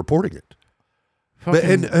today reporting it. But,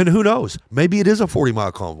 and who knows? Maybe it is a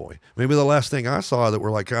 40-mile convoy. Maybe the last thing I saw that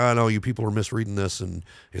were like, I know you people are misreading this and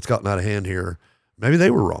it's gotten out of hand here. Maybe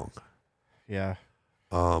they were wrong. Yeah.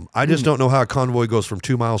 I just don't know how a convoy goes from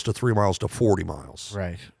 2 miles to 3 miles to 40 miles.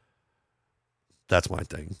 Right. That's my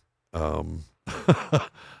thing. Because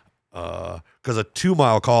a 2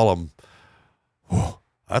 mile column,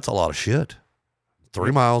 that's a lot of shit.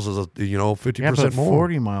 3 miles is 50% more.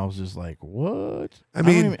 40 miles is like what? I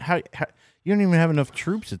mean, how you don't even have enough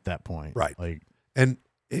troops at that point, right? Like, and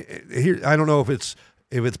here I don't know if it's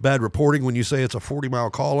bad reporting when you say it's a 40-mile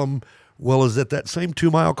column. Well, is it that same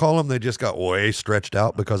 2 mile column they just got way stretched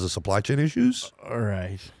out because of supply chain issues? All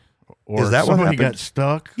right. Or is that what happened? Got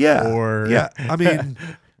stuck? Yeah. Or I mean,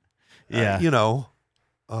 yeah. Who knows?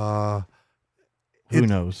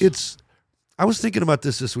 I was thinking about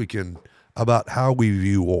this weekend about how we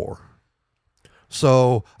view war.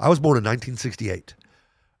 So I was born in 1968.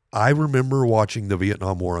 I remember watching the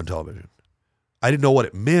Vietnam War on television. I didn't know what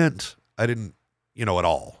it meant. I didn't at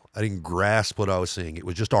all. I didn't grasp what I was seeing. It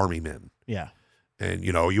was just army men. Yeah. And,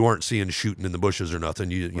 you weren't seeing shooting in the bushes or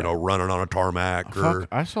nothing. You know, running on a tarmac or.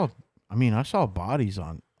 I saw bodies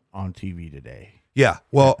on TV today. Yeah.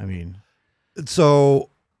 Well, I mean, so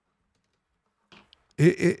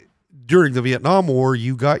during the Vietnam War,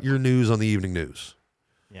 you got your news on the evening news.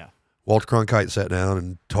 yeah. Walter Cronkite sat down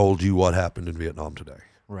and told you what happened in Vietnam today.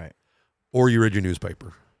 Right. Or you read your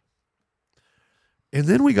newspaper. And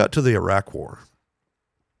then we got to the Iraq War.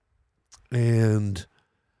 And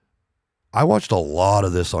I watched a lot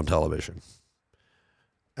of this on television.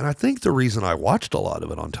 And I think the reason I watched a lot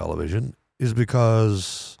of it on television is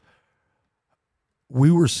because we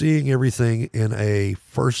were seeing everything in a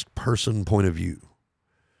first-person point of view.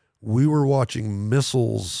 We were watching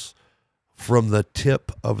missiles from the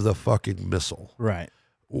tip of the fucking missile. Right.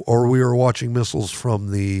 Or we were watching missiles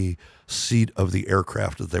from the seat of the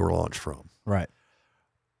aircraft that they were launched from. Right.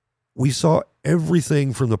 We saw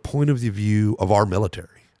everything from the point of view of our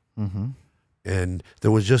military. Mm-hmm. And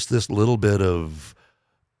there was just this little bit of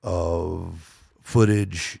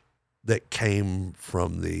footage that came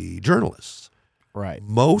from the journalists. Right.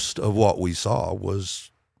 Most of what we saw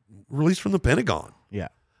was released from the Pentagon. Yeah.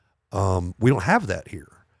 We don't have that here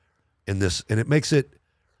in this, and it makes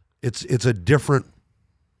it's a different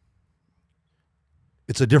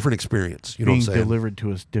experience. You know what I'm saying? Being delivered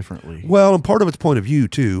to us differently. Well, and part of its point of view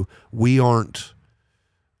too. We aren't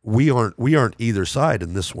either side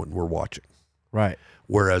in this one we're watching. Right.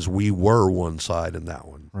 Whereas we were one side in that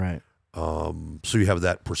one. Right. So you have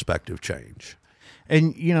that perspective change.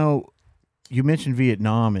 And you mentioned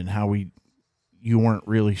Vietnam and how you weren't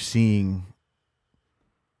really seeing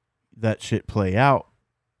that shit play out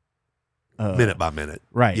Minute by minute.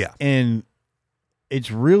 Right. Yeah. And it's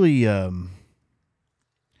really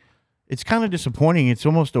it's kind of disappointing. It's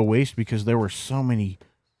almost a waste because there were so many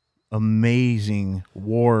amazing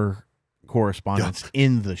war correspondents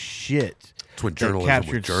in the shit. It's when that journalism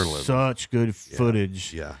captured was journalism. such good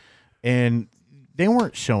footage. Yeah. And they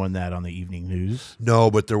weren't showing that on the evening news.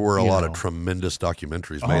 No, but there were a You lot know. of tremendous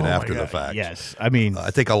documentaries made Oh, after my the God. fact. Yes. I mean,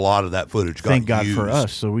 I think a lot of that footage got thank God used. for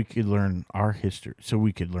us, so we could learn our history, so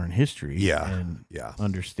we could learn history Yeah. and Yeah.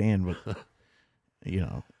 understand what,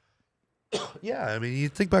 Yeah, I mean, you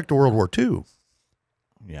think back to World War II.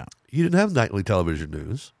 yeah. You didn't have nightly television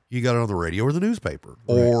news. You got it on the radio or the newspaper,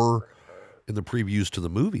 or in the previews to the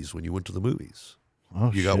movies when you went to the movies.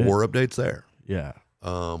 Oh, You got shit. war updates there. Yeah.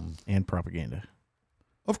 And propaganda.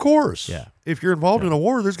 Of course. Yeah. If you're involved in a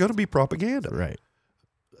war, there's going to be propaganda. Right.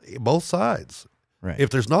 Both sides. Right.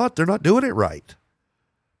 If there's not, they're not doing it right,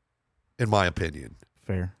 in my opinion.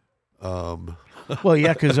 Fair. Um, Well,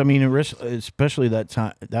 yeah, because I mean, especially that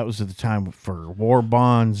time, that was the time for war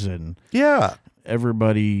bonds and yeah.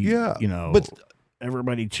 everybody, Yeah. but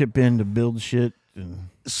everybody chip in to build shit. And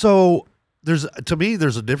So there's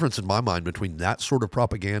a difference in my mind between that sort of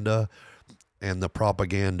propaganda and the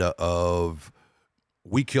propaganda of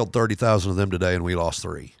we killed 30,000 of them today and we lost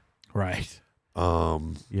 3. right.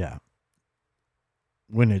 Yeah.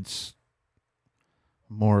 When it's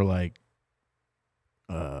more like,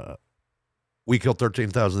 we killed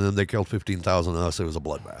 13,000 of them, they killed 15,000 of us. It was a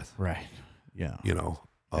bloodbath. right. Yeah.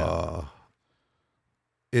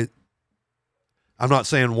 I'm not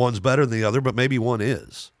saying one's better than the other, but maybe one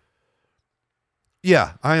is.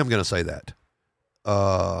 Yeah, I am going to say that.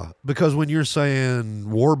 Because when you're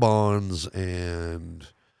saying war bonds, and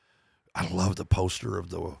I love the poster of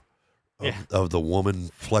the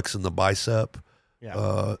woman flexing the bicep. Yeah.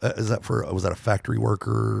 Was that a factory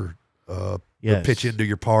worker? Yes. Pitch into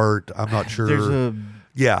your part. I'm not sure. There's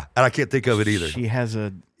yeah, and I can't think of it either. She has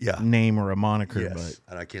a name or a moniker, Yes,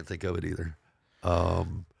 and I can't think of it either. Yeah,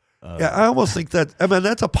 I almost think that. I mean,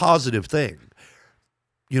 that's a positive thing.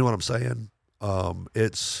 You know what I'm saying?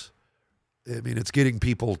 It's getting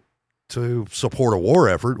people to support a war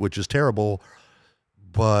effort, which is terrible,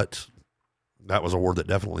 but that was a war that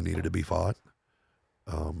definitely needed to be fought.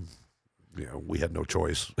 We had no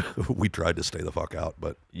choice. We tried to stay the fuck out,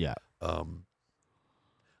 but yeah.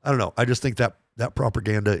 I don't know. I just think that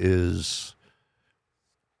propaganda that's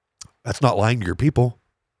not lying to your people,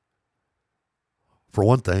 for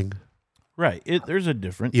one thing. Right. There's a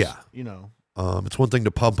difference. Yeah. It's It's one thing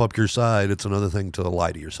to pump up your side. It's another thing to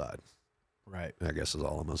lie to your side. right. I guess is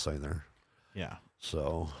all I'm going to say there. Yeah.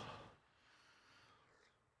 So,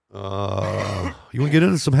 you want to get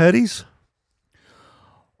into some headies?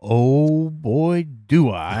 Oh boy, do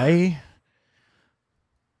I.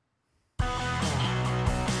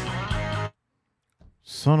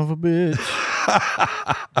 Son of a bitch.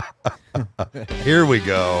 Here we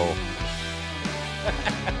go.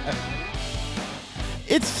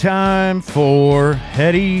 It's time for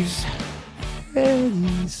Headies.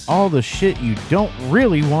 All the shit you don't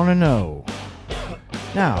really want to know.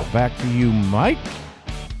 Now, back to you, Mike.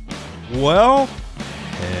 Well,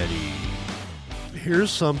 Eddie,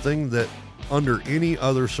 here's something that under any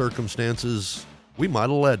other circumstances we might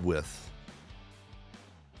have led with.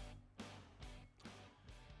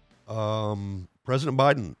 President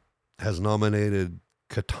Biden has nominated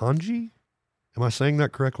Ketanji. Am I saying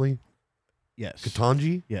that correctly? Yes.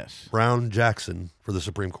 Ketanji Yes. Brown Jackson for the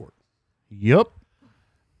Supreme Court. Yep.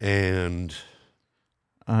 And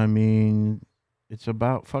I mean, it's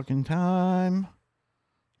about fucking time.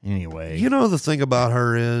 Anyway. you know, the thing about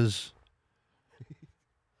her is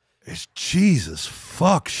Jesus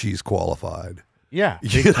fuck, she's qualified. Yeah.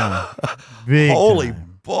 You Big know? time. Big Holy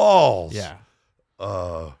time. balls. Yeah.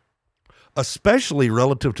 Especially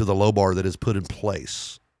relative to the low bar that is put in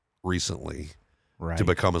place recently Right. to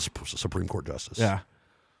become a Supreme Court justice. Yeah.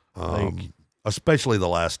 Especially the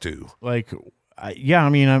last two. I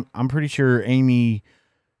mean, I'm pretty sure Amy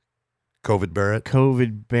COVID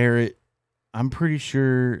Barrett, I'm pretty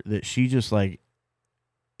sure that she just like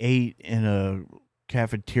ate in a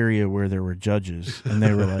cafeteria where there were judges and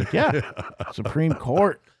they were like, yeah, Supreme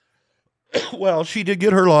Court. Well, she did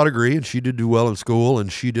get her law degree and she did do well in school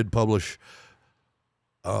and she did publish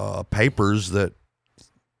papers that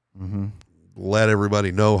let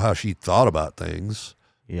everybody know how she thought about things.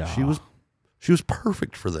 Yeah. She was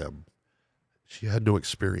perfect for them. She had no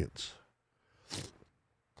experience.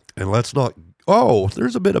 And let's not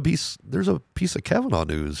there's a piece of Kavanaugh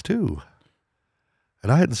news too.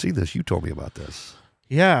 And I hadn't seen this. You told me about this.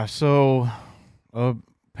 Yeah, so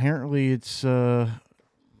apparently it's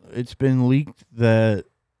been leaked that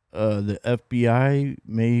the FBI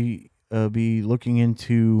may be looking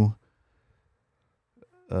into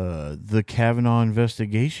the Kavanaugh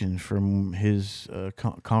investigation from his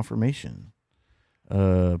confirmation.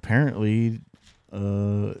 Apparently,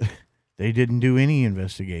 they didn't do any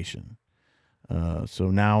investigation.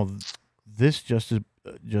 So now this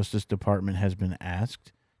Justice Department has been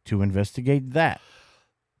asked to investigate that.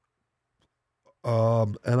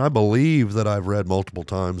 And I believe that I've read multiple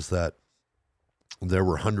times that there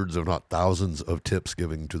were hundreds, if not thousands, of tips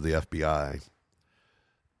given to the FBI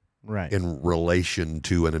Right. in relation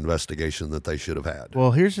to an investigation that they should have had.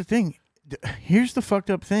 Well, here's the thing. Here's the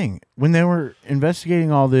fucked up thing. When they were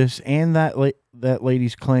investigating all this and that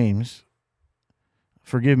lady's claims,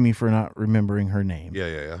 forgive me for not remembering her name.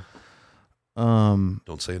 Yeah.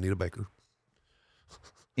 Don't say Anita Baker.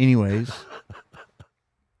 Anyways,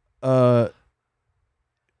 when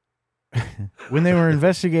they were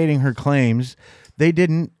investigating her claims, they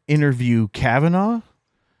didn't interview Kavanaugh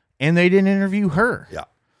and they didn't interview her. Yeah.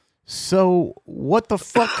 So what the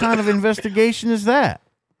fuck kind of investigation is that?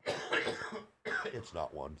 It's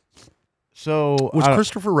not one. So Was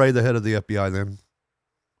Christopher Wray the head of the FBI then?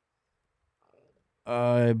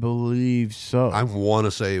 I believe so. I want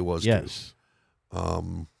to say it was. Yes.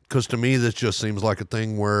 Because to me, this just seems like a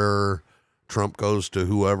thing where Trump goes to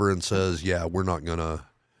whoever and says, "Yeah, we're not gonna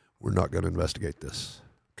investigate this."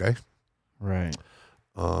 Okay. Right.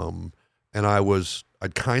 And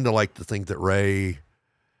I'd kind of like to think that Wray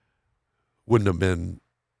wouldn't have been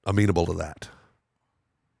amenable to that.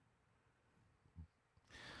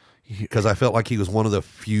 Because I felt like he was one of the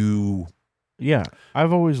few,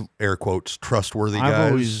 I've always, air quotes, trustworthy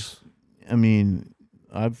guys.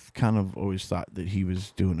 I've kind of always thought that he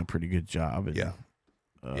was doing a pretty good job. And,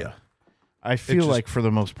 Yeah. I feel like for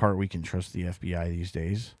the most part we can trust the FBI these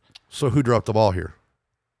days. So who dropped the ball here?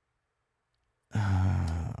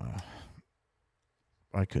 I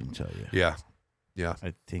couldn't tell you. Yeah.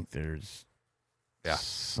 I think there's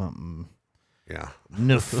something Yeah.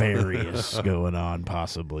 nefarious going on,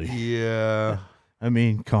 possibly. Yeah. I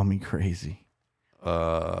mean, call me crazy.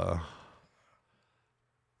 Let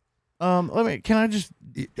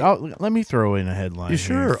me throw in a headline.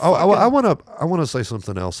 Sure. Here. I want to say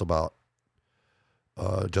something else about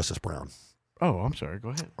Justice Brown. Oh, I'm sorry. Go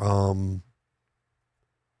ahead.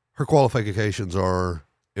 Her qualifications are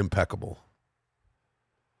impeccable.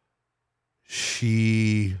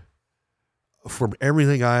 She, from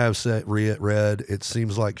everything I have read, it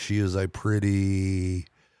seems like she is a pretty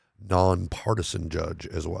nonpartisan judge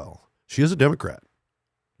as well. She is a Democrat.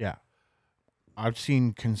 Yeah. I've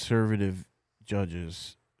seen conservative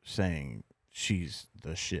judges saying she's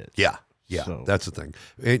the shit. Yeah. So, That's the thing.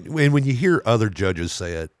 And when you hear other judges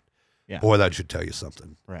say it, boy, that should tell you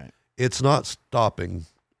something. Right. It's not stopping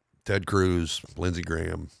Ted Cruz, Lindsey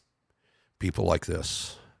Graham, people like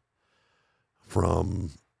this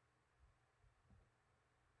from,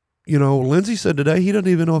 Lindsey said today he doesn't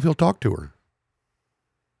even know if he'll talk to her.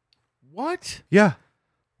 What? Yeah.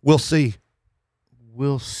 We'll see.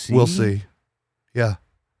 We'll see. We'll see. Yeah.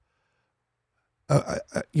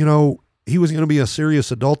 He was going to be a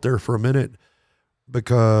serious adult there for a minute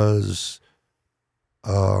because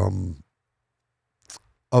of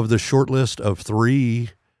the short list of 3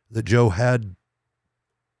 that Joe had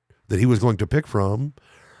that he was going to pick from.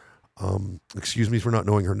 Excuse me for not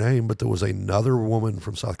knowing her name, but there was another woman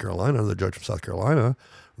from South Carolina, the judge from South Carolina,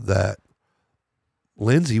 that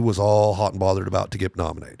Lindsay was all hot and bothered about to get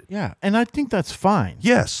nominated. Yeah, and I think that's fine.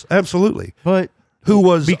 Yes, absolutely. But who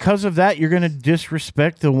was because of that, you're going to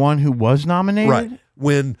disrespect the one who was nominated? Right.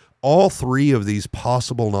 When all 3 of these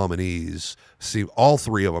possible nominees, see, all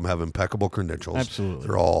 3 of them have impeccable credentials. Absolutely.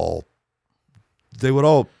 They would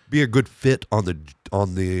all be a good fit on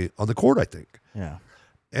the court, I think. Yeah.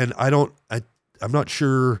 And I'm not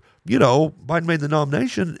sure, Biden made the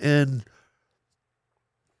nomination, and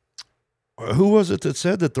who was it that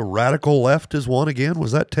said that the radical left has won again?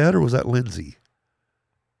 Was that Ted or was that Lindsay?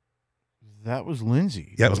 That was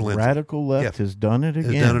Lindsay. Yeah, it was Lindsay. Radical left has done it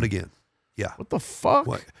again. Has done it again. Yeah. What the fuck?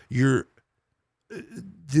 What? You're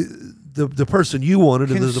the person you wanted,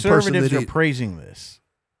 and the person Conservatives that are praising this,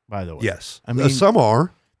 by the way. Yes. I mean, some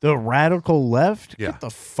are. The radical left? Yeah. Get the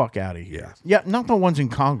fuck out of here. Yeah. Yeah, not the ones in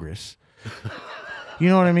Congress. You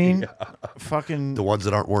know what I mean? Yeah. Fucking. The ones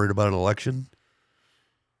that aren't worried about an election.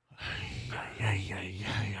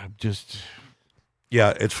 Yeah. Just.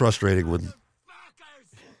 Yeah, it's frustrating when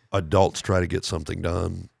adults try to get something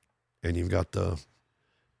done, and you've got the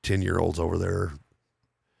 10-year-olds over there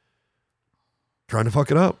trying to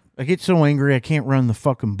fuck it up. I get so angry I can't run the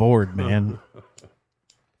fucking board, man.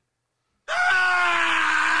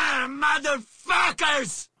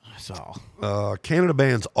 Motherfuckers! That's all. Canada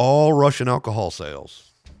bans all Russian alcohol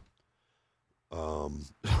sales.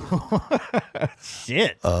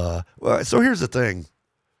 Shit. Well, so here's the thing.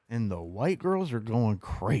 And the white girls are going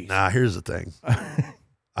crazy. Nah, here's the thing.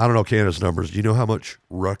 I don't know Canada's numbers. Do you know how much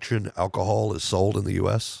Russian alcohol is sold in the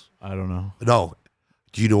U.S.? I don't know. No.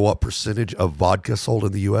 Do you know what percentage of vodka sold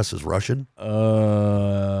in the U.S. is Russian?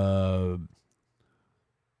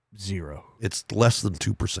 0. It's less than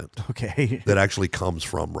 2%. Okay. That actually comes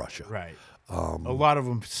from Russia. Right. A lot of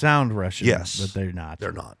them sound Russian. Yes. But they're not.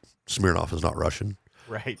 They're not. Smirnoff is not Russian.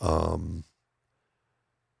 Right. I'm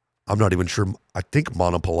not even sure. I think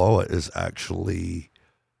Monopoloa is actually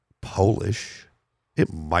Polish.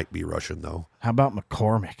 It might be Russian, though. How about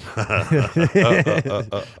McCormick?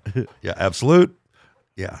 Yeah, Absolute.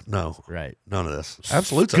 Yeah, no. Right. None of this.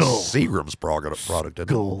 Absolute's a Seagram's product. Isn't it?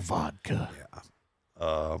 Skull vodka.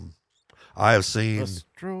 Yeah. I have seen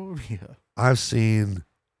Astrodia.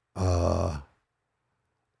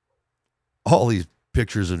 all these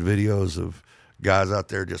pictures and videos of guys out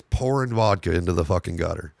there just pouring vodka into the fucking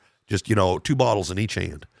gutter. Just, 2 bottles in each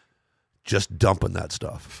hand. Just dumping that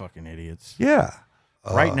stuff. Fucking idiots. Yeah.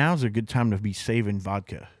 Right now is a good time to be saving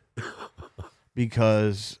vodka.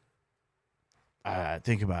 Because,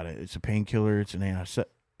 think about it. It's a painkiller. It's an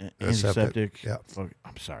antiseptic. Yeah.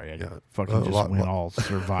 I'm sorry. I Yeah. went all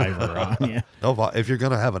Survivor on you. No, if you're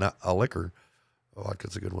going to have a liquor,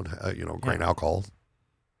 vodka's a good one. Grain alcohol.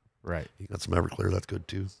 Right. You got some Everclear. That's good,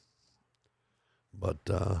 too. But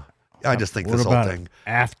I just think What this whole about thing.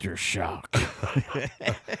 Aftershock.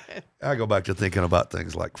 I go back to thinking about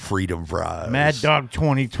things like Freedom Fries. Mad Dog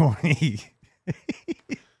 2020.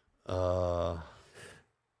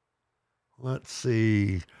 Let's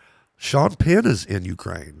see. Sean Penn is in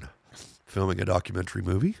Ukraine filming a documentary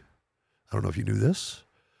movie. I don't know if you knew this.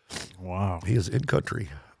 Wow. He is in country.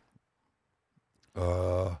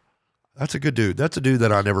 That's a good dude. That's a dude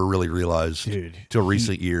that I never really realized till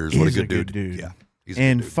recent years. What a good dude. Yeah. He's a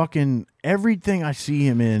and good dude. fucking everything I see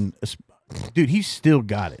him in, dude, he's still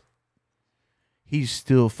got it. He's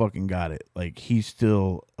still fucking got it. Like, he's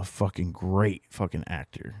still a fucking great fucking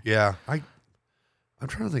actor. Yeah. I'm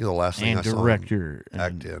trying to think of the last thing And I saw director. him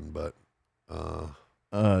act in, but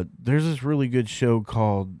There's this really good show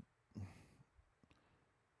called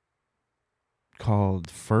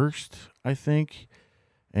First, I think.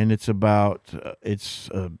 And it's about it's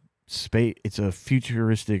a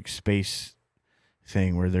futuristic space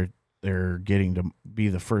thing where they're getting to be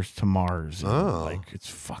the first to Mars. And it's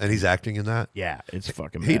fucking. And he's acting in that? Yeah, it's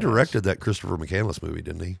fucking. He badass. directed that Christopher McCandless movie,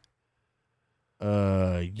 didn't he?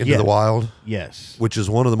 Into yeah. the Wild? Yes. Which is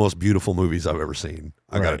one of the most beautiful movies I've ever seen.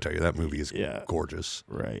 I got to Right. tell you, that movie is Yeah. gorgeous.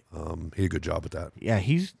 Right. He did a good job at that. Yeah,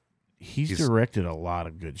 he's directed a lot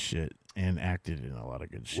of good shit and acted in a lot of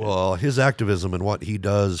good shit. Well, his activism and what he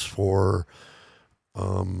does for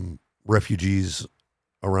refugees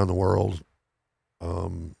around the world,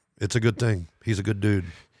 it's a good thing. He's a good dude.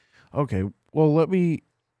 Okay, well, let me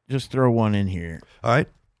just throw one in here. All right.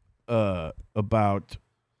 About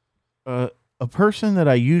a person that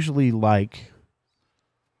I usually like,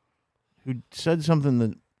 who said something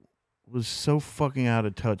that was so fucking out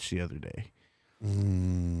of touch the other day.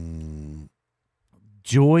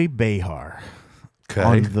 Joy Behar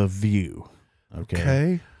on The View.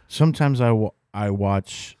 Okay. Sometimes I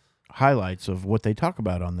watch highlights of what they talk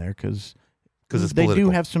about on there because it's they political.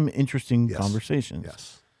 do have some interesting conversations.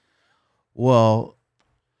 Yes. Well,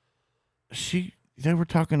 they were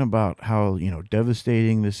talking about how,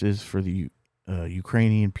 devastating this is for the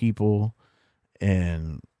Ukrainian people,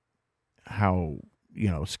 and how,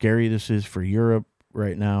 scary this is for Europe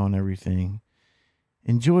right now and everything.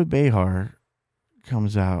 And Joy Behar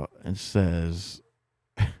comes out and says,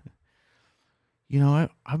 I've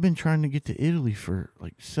been trying to get to Italy for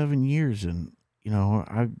like 7 years, and,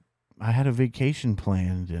 I had a vacation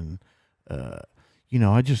planned, and,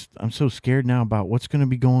 I'm so scared now about what's going to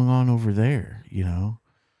be going on over there,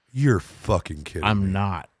 You're fucking kidding me. I'm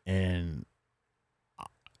not. And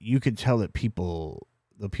you could tell that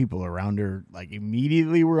the people around her, like,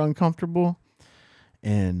 immediately were uncomfortable.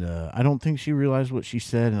 And I don't think she realized what she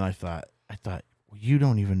said. And I thought, well, you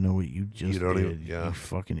don't even know what you just did, you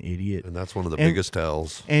fucking idiot. And that's one of the biggest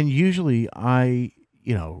tells. And usually I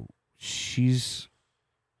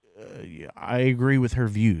agree with her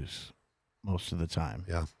views most of the time.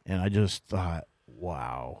 Yeah. And I just thought,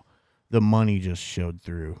 wow, the money just showed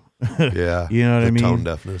through. Yeah. You know what I mean? Tone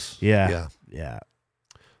deafness. Yeah.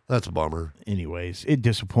 That's a bummer. Anyways, it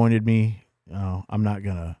disappointed me. I'm not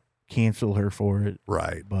going to cancel her for it.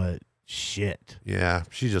 Right. But shit. Yeah.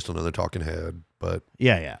 She's just another talking head. But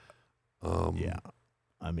yeah. I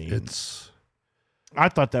mean, I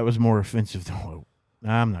thought that was more offensive than what.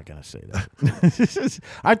 I'm not going to say that.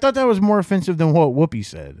 I thought that was more offensive than what Whoopi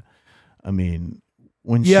said. I mean,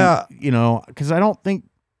 when she, because I don't think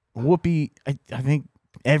Whoopi, I think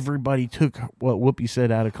everybody took what Whoopi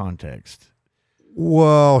said out of context.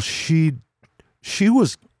 Well, she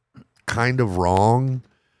was kind of wrong.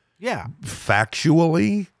 Yeah.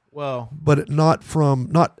 Factually. Well, but not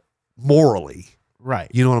morally. Right.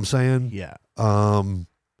 You know what I'm saying? Yeah. And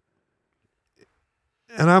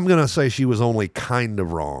I'm going to say she was only kind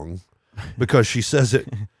of wrong because she says it.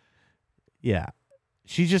 Yeah.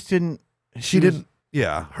 She just didn't.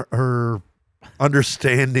 Yeah. Her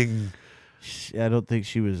understanding. I don't think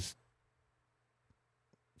she was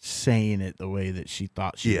saying it the way that she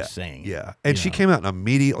thought she was saying. Yeah. And she came out and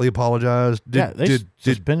immediately apologized. They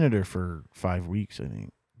suspended her for 5 weeks, I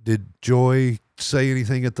think. Did Joy say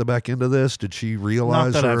anything at the back end of this? Did she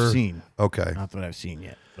realize Not that I've seen. Okay. Not that I've seen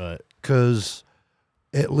yet, but. Because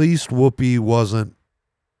at least Whoopi wasn't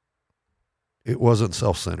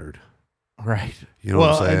self-centered. Right. You know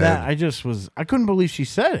what I'm saying? I couldn't believe she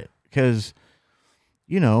said it because,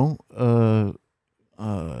 New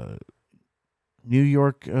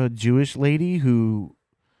York Jewish lady who,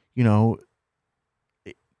 Yeah.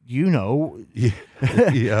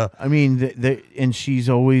 I mean, and she's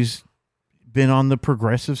always been on the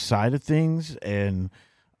progressive side of things. And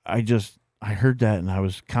I heard that and I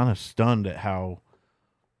was kind of stunned at how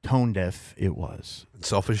tone deaf it was.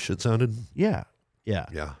 Selfish it sounded? Yeah.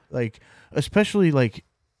 Yeah. Like, especially like,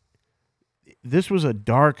 this was a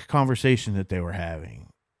dark conversation that they were having,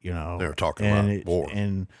 They were talking about war.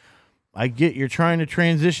 And I get you're trying to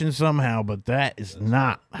transition somehow, but that is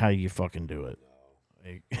not how you fucking do it.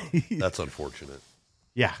 Like, that's unfortunate.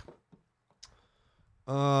 Yeah.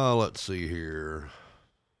 Let's see here.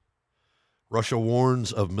 Russia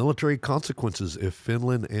warns of military consequences if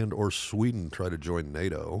Finland and or Sweden try to join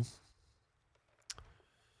NATO.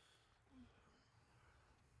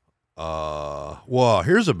 Well,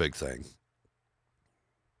 here's a big thing.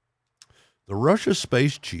 The Russia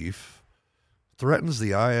space chief threatens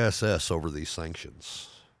the ISS over these sanctions.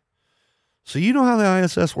 So you know how the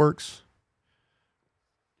ISS works?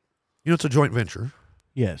 It's a joint venture.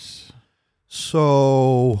 Yes.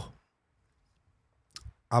 So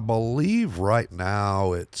I believe right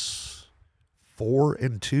now it's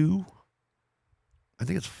 4-2. I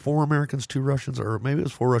think it's 4 Americans, 2 Russians, or maybe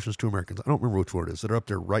it's 4 Russians, 2 Americans. I don't remember which one it is that are up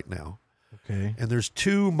there right now. Okay. And there's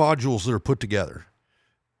 2 modules that are put together.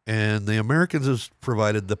 And the Americans have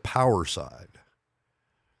provided the power side.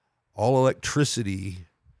 All electricity,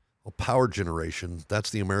 all power generation, that's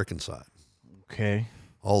the American side. Okay.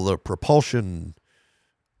 All the propulsion,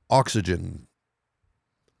 oxygen,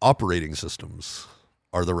 operating systems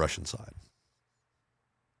are the Russian side.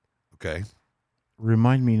 Okay.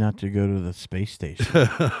 Remind me not to go to the space station.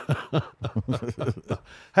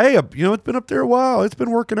 Hey, it's been up there a while. It's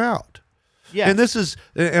been working out. Yeah. And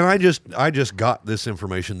I just got this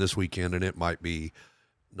information this weekend, and it might be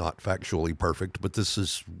not factually perfect, but this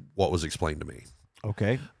is what was explained to me.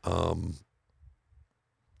 Okay.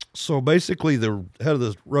 So basically, the head of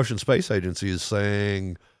the Russian Space Agency is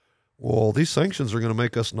saying, well, these sanctions are going to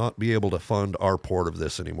make us not be able to fund our part of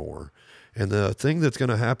this anymore. And the thing that's going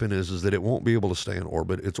to happen is that it won't be able to stay in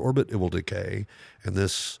orbit. Its orbit, it will decay. And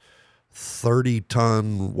this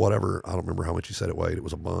 30-ton, whatever, I don't remember how much he said it weighed, it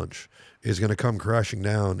was a bunch, is going to come crashing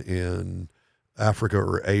down in Africa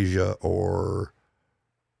or Asia or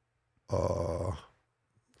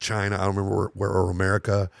China. I don't remember where or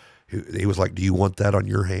America. He was like, do you want that on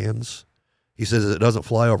your hands? He says it doesn't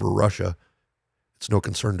fly over Russia. It's no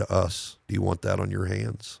concern to us. Do you want that on your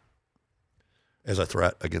hands? As a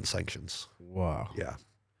threat against sanctions. Wow. Yeah.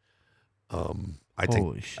 I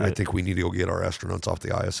Holy shit. think we need to go get our astronauts off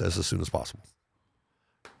the ISS as soon as possible.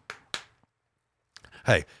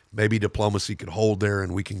 Hey, maybe diplomacy could hold there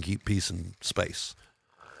and we can keep peace in space.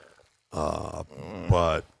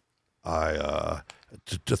 But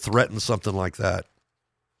to threaten something like that,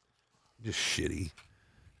 just shitty.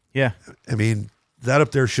 Yeah. I mean, that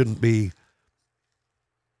up there shouldn't be.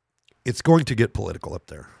 It's going to get political up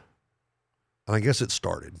there. And I guess it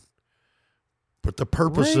started. But the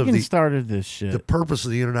purpose Reagan of the started this shit. the purpose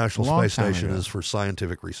of the International Long Space time Station ago. is for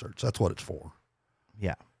scientific research. That's what it's for.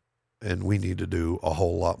 Yeah. And we need to do a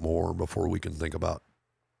whole lot more before we can think about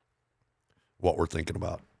what we're thinking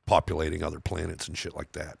about, populating other planets and shit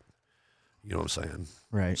like that. You know what I'm saying?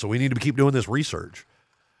 Right. So we need to keep doing this research.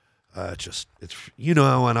 It's and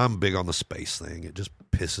I'm big on the space thing. It just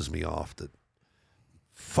pisses me off that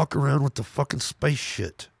fuck around with the fucking space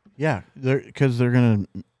shit. Yeah, because they're gonna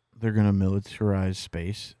militarize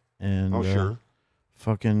space and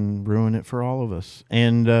fucking ruin it for all of us,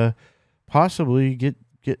 and possibly get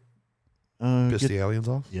Piss the aliens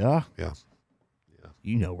off. Yeah. Yeah.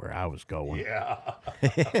 You know where I was going. Yeah.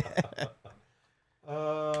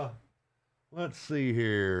 Let's see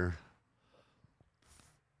here.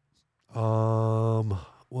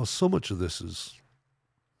 Well, so much of this is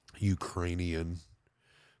Ukrainian.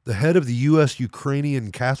 The head of the U.S.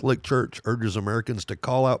 Ukrainian Catholic Church urges Americans to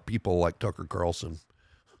call out people like Tucker Carlson.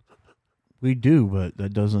 We do, but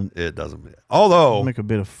that doesn't It doesn't. Although, make a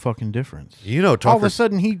bit of fucking difference. you know, Tucker. All of a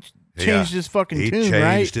sudden, he changed his fucking he tune, changed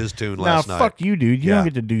right? his tune Now, last night. fuck you, dude. You Yeah. don't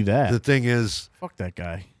get to do that. The thing is, Fuck that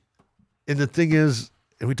guy. and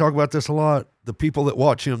we talk about this a lot, the people that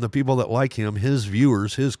watch him, the people that like him, his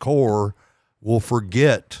viewers, his core, will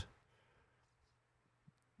forget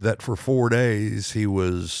that for 4 days he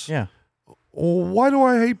was, Yeah. oh, why do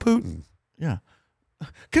I hate Putin? Yeah.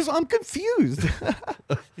 Because I'm confused.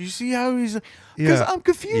 You see how he's... Because Yeah. I'm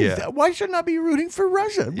confused. Yeah. Why shouldn't I be rooting for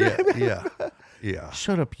Russia? Yeah.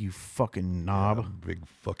 Shut up, you fucking knob. Big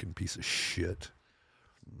fucking piece of shit.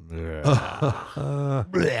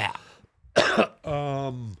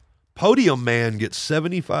 Podium Man gets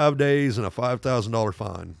 75 days and a $5,000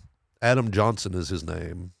 fine. Adam Johnson is his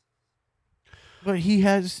name. But he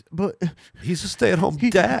has... But He's a stay-at-home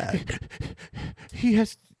dad. he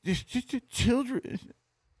has children.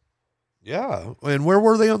 Yeah. And where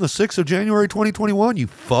were they on the 6th of January, 2021, you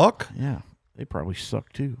fuck? Yeah. They probably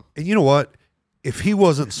suck, too. And you know what? If he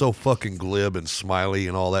wasn't so fucking glib and smiley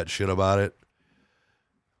and all that shit about it,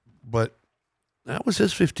 but that was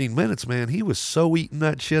his 15 minutes, man. He was so eating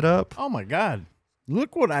that shit up. Oh, my God.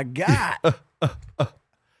 Look what I got.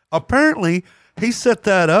 Apparently, he set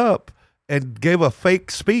that up and gave a fake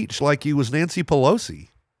speech like he was Nancy Pelosi.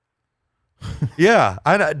 Yeah,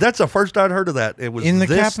 that's the first I'd heard of that. It was In the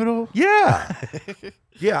this- Capitol? Yeah.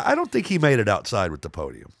 Yeah, I don't think he made it outside with the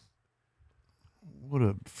podium. What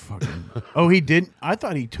a fucking... Oh, he didn't? I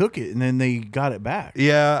thought he took it, and then they got it back.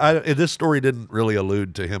 Yeah, this story didn't really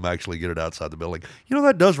allude to him actually get it outside the building. You know,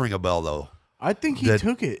 that does ring a bell, though. I think he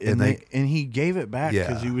took it, and he gave it back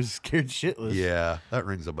because he was scared shitless. Yeah, that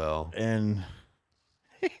rings a bell. And...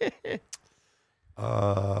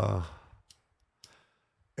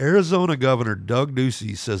 Arizona Governor Doug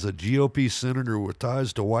Ducey says a GOP senator with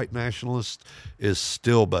ties to white nationalists is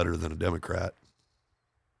still better than a Democrat.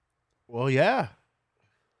 Well, yeah.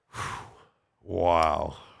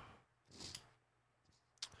 Wow.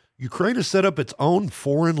 Ukraine has set up its own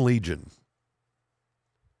foreign legion,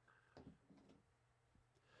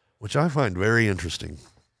 which I find very interesting.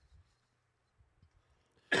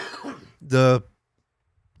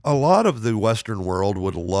 A lot of the Western world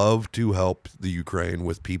would love to help the Ukraine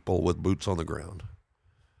with people with boots on the ground.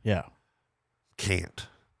 Yeah. Can't.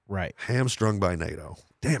 Right. Hamstrung by NATO.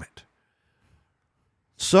 Damn it.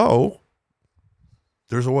 So,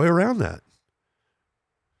 there's a way around that.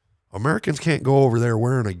 Americans can't go over there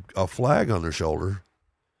wearing a flag on their shoulder,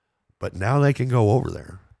 but now they can go over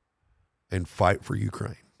there and fight for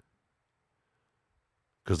Ukraine.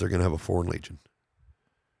 because they're going to have a foreign legion.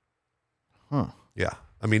 Huh. Yeah.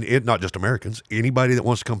 I mean, not just Americans, anybody that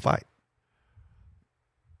wants to come fight.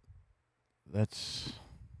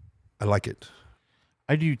 I like it.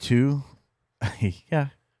 I do too. Yeah.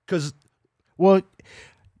 Because, well,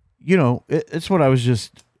 it's what I was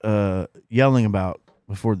just yelling about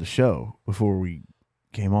before the show, before we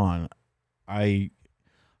came on. I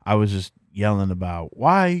was just yelling about,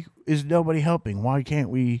 why is nobody helping? Why can't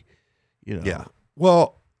we, Yeah.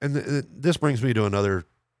 Well, and this brings me to another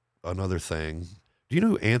thing. Do you know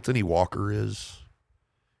who Anthony Walker is?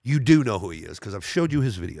 You do know who he is because I've showed you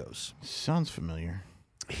his videos. Sounds familiar.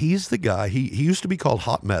 He's the guy. He used to be called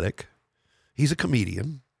Hot Medic. He's a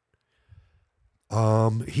comedian.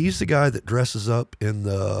 He's the guy that dresses up in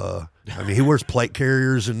he wears plate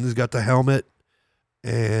carriers and he's got the helmet,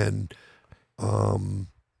 and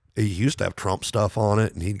he used to have Trump stuff on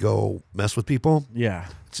it, and he'd go mess with people. Yeah.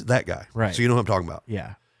 It's that guy. Right. So you know what I'm talking about.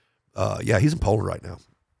 Yeah. Yeah, he's in Poland right now.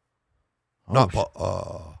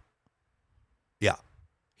 Yeah.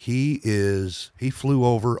 He flew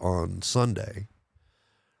over on Sunday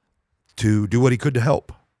to do what he could to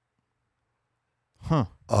help. Huh.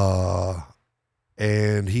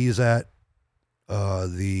 And he's at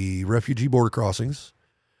the refugee border crossings.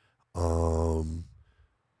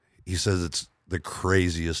 He says it's the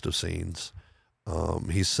craziest of scenes.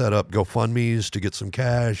 He's set up GoFundMes to get some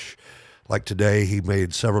cash. Like today, he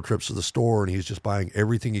made several trips to the store, and he's just buying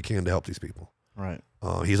everything he can to help these people. Right.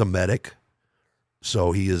 He's a medic,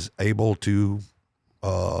 so he is able to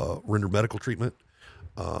render medical treatment.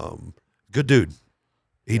 Good dude.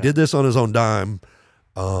 He did this on his own dime.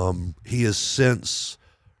 He has since,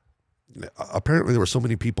 apparently there were so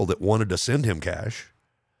many people that wanted to send him cash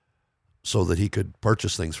so that he could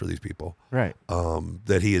purchase things for these people. Right.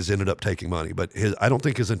 That he has ended up taking money. But I don't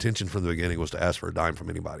think his intention from the beginning was to ask for a dime from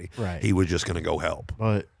anybody. Right. He was just going to go help.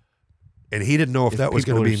 But and he didn't know if that was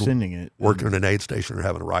going to be sending it, working in an aid station or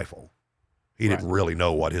having a rifle. He didn't really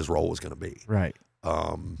know what his role was going to be. Right.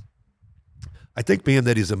 I think being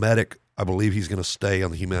that he's a medic, I believe he's going to stay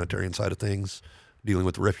on the humanitarian side of things, dealing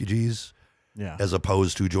with the refugees, as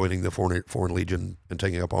opposed to joining the Foreign Legion and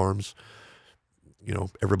taking up arms.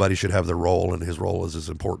 Everybody should have their role, and his role is as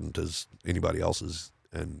important as anybody else's.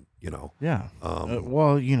 And, Yeah.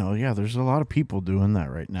 There's a lot of people doing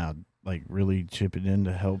that right now, like really chipping in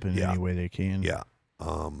to help in any way they can. Yeah.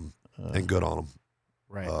 And good on them.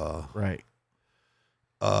 Right. Right.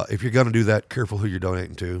 If you're going to do that, careful who you're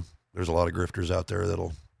donating to. There's a lot of grifters out there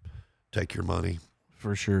that'll take your money.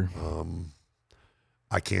 For sure.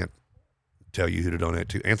 I can't tell you who to donate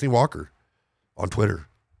to. Anthony Walker on Twitter.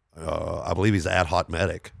 I believe he's at Hot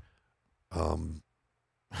Medic.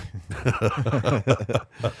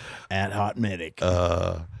 At Hot Medic.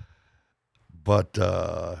 But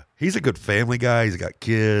he's a good family guy. He's got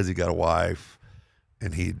kids. He's got a wife.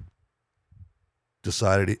 And he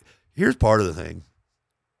decided, here's part of the thing.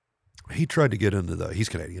 He tried to get into he's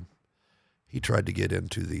Canadian. He tried to get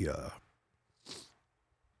into the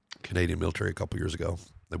Canadian military a couple years ago.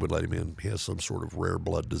 They wouldn't let him in. He has some sort of rare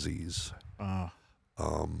blood disease.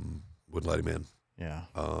 Wouldn't let him in. Yeah.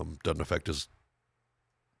 Doesn't affect his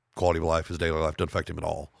quality of life, his daily life. Doesn't affect him at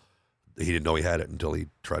all. He didn't know he had it until he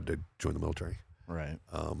tried to join the military. Right.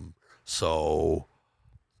 So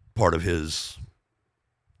part of his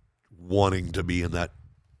wanting to be in that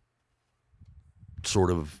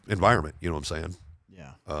sort of environment, you know what I'm saying?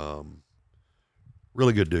 Yeah.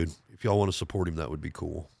 Really good dude. If y'all want to support him, that would be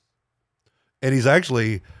cool. And he's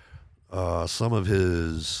actually some of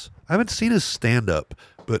his, I haven't seen his stand-up,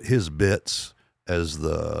 but his bits as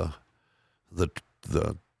the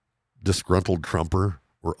disgruntled Trumper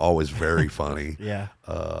were always very funny. Yeah.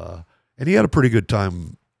 And he had a pretty good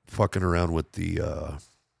time fucking around with the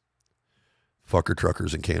fucker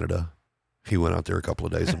truckers in Canada. He went out there a couple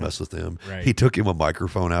of days and messed with them. Right. He took him a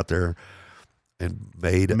microphone out there and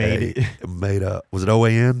made a was it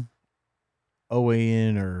OAN?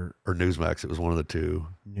 OAN or Newsmax. It was one of the two.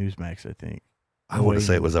 Newsmax, I think. I want to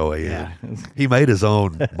say it was OAN. Yeah. He made his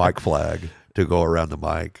own mic flag to go around the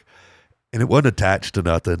mic, and it wasn't attached to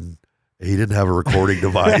nothing. He didn't have a recording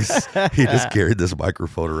device. He just carried this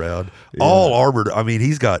microphone around, all armored. I mean,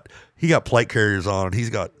 he got plate carriers on, and he's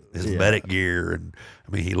got his medic gear, and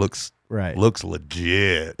I mean, he looks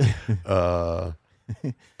legit.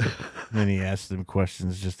 Then he asked them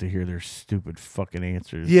questions just to hear their stupid fucking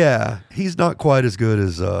answers. Yeah, he's not quite as good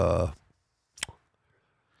as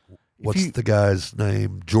what's the guy's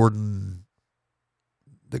name? Jordan.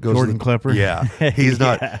 That goes Jordan Klepper. Yeah, he's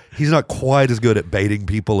not quite as good at baiting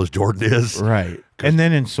people as Jordan is. Right, and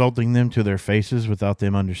then insulting them to their faces without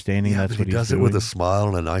them understanding that's what he does doing. it with a smile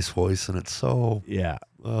and a nice voice, and it's so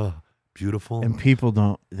Beautiful. And people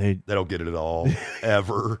don't. They don't get it at all.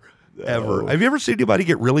 Ever. Ever. Have you ever seen anybody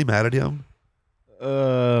get really mad at him?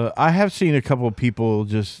 I have seen a couple of people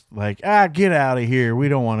just like, get out of here. We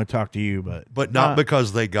don't want to talk to you, but not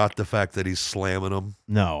because they got the fact that he's slamming them.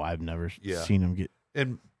 No, I've never seen him get.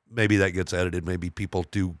 And maybe that gets edited. Maybe people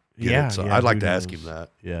do get it. So yeah, I'd like to ask him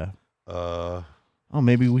that. Yeah.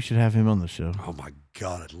 Maybe we should have him on the show. Oh my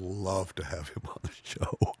God, I'd love to have him on the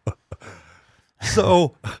show.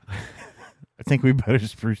 So, I think we better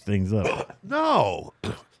spruce things up. No,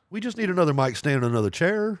 we just need another mic stand and another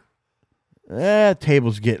chair.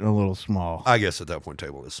 Table's getting a little small. I guess at that point,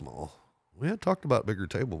 table is small. We had talked about bigger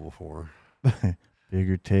table before.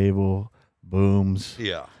 Bigger table, booms.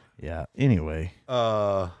 Yeah. Yeah. Anyway.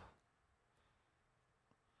 Yeah.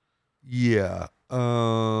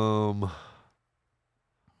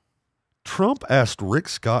 Trump asked Rick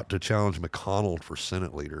Scott to challenge McConnell for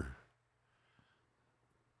Senate leader.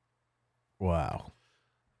 Wow.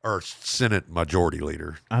 Or Senate majority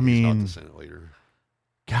leader. I He's mean, not the Senate leader.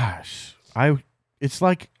 Gosh, it's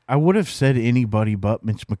like I would have said anybody but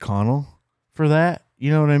Mitch McConnell for that.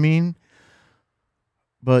 You know what I mean?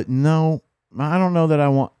 But no, I don't know that I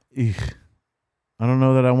want. I don't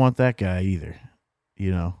know that I want that guy either.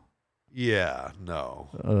 You know? Yeah. No.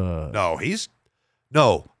 No.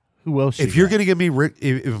 Who else? If you're going to give me Rick,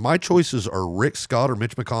 if my choices are Rick Scott or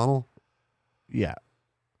Mitch McConnell, yeah,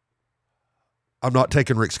 I'm not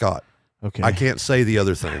taking Rick Scott. Okay. I can't say the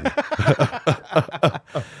other thing.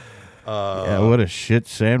 Yeah, what a shit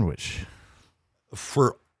sandwich.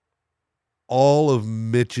 For all of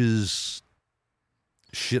Mitch's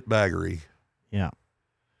shitbaggery, yeah,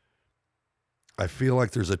 I feel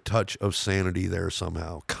like there's a touch of sanity there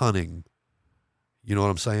somehow. Cunning. You know what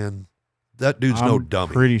I'm saying? That dude's no dummy.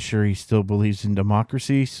 I'm pretty sure he still believes in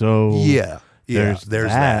democracy, so yeah. There's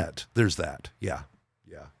that. There's that. Yeah.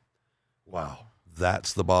 Yeah. Wow.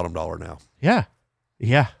 That's the bottom dollar now. Yeah.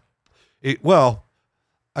 Yeah.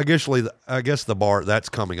 I guess the bar, that's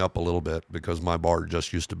coming up a little bit because my bar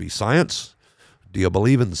just used to be science. Do you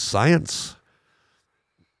believe in science?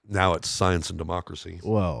 Now it's science and democracy.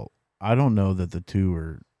 Well, I don't know that the two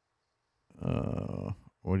are,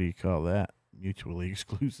 what do you call that? Mutually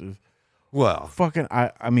exclusive. Well,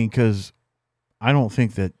 I mean, because I don't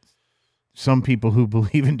think that some people who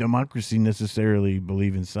believe in democracy necessarily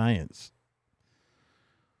believe in science.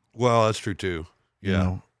 Well, that's true too.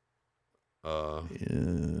 Yeah. You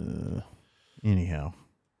know? Anyhow.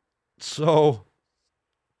 So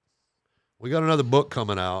we got another book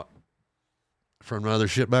coming out from another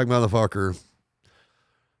shitbag motherfucker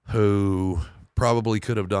who probably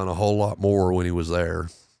could have done a whole lot more when he was there.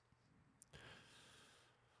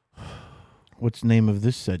 What's the name of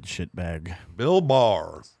this said shitbag? Bill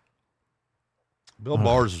Barr. Bill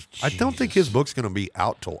Barr's, I don't think his book's going to be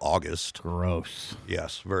out till August. Gross.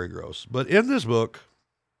 Yes, very gross. But in this book,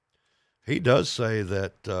 he does say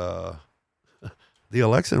that the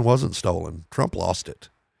election wasn't stolen. Trump lost it.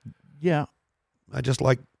 Yeah. I just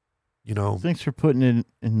like, Thanks for putting it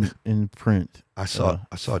in print. I saw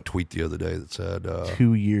a tweet the other day that said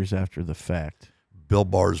 2 years after the fact. Bill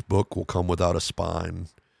Barr's book will come without a spine.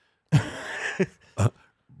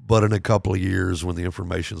 But in a couple of years, when the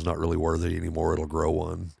information's not really worthy anymore, it'll grow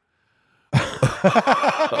one.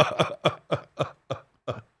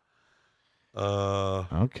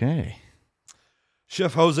 Okay.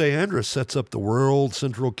 Chef Jose Andres sets up the World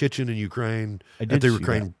Central Kitchen in Ukraine at the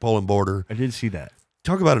Ukraine-Poland border. I did see that.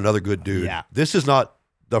 Talk about another good dude. Yeah. This is not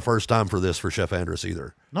the first time for this for Chef Andres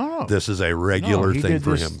either. No. This is a regular thing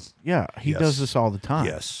for him. Yeah, he does this all the time.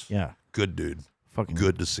 Yes. Yeah. Good dude. Fucking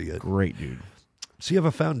good to see it. Great dude. Does he have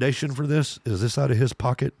a foundation for this? Is this out of his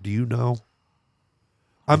pocket? Do you know?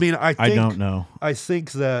 I mean, I don't know. I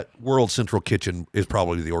think that World Central Kitchen is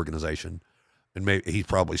probably the organization, and maybe he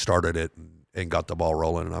probably started it and got the ball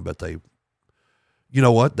rolling. And I bet they, you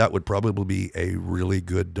know what, that would probably be a really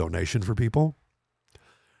good donation for people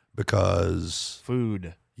because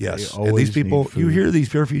food. Yes, and these people, you hear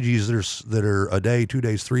these refugees that are a day, 2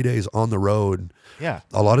 days, 3 days on the road. Yeah,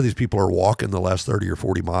 a lot of these people are walking the last 30 or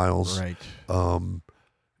 40 miles, right?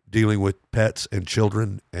 Dealing with pets and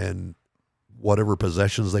children and whatever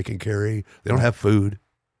possessions they can carry. They don't have food,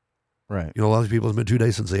 right? You know, a lot of people, it's been 2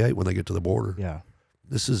 days since they ate when they get to the border. Yeah,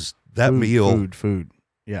 this is that meal, food.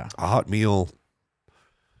 Yeah, a hot meal,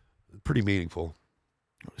 pretty meaningful.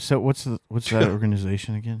 So what's that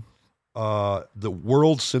organization again? The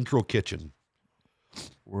World Central Kitchen.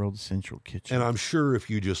 World Central Kitchen. And I'm sure if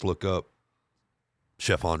you just look up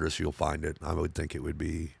Chef Andres, you'll find it. I would think it would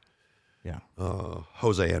be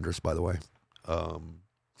Jose Andres, by the way.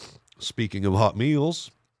 Speaking of hot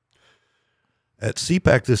meals, At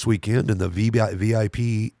CPAC this weekend in the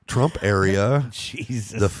VIP Trump area,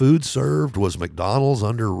 Jesus. the food served was McDonald's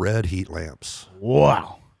under red heat lamps.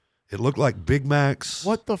 Wow. It looked like Big Macs.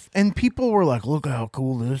 What the? And people were like, look how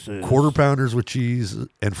cool this is. Quarter pounders with cheese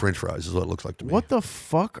and French fries is what it looks like to me. What the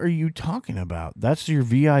fuck are you talking about? That's your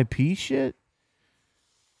VIP shit?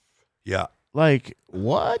 Yeah. Like,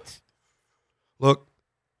 what? Look,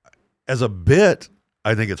 as a bit,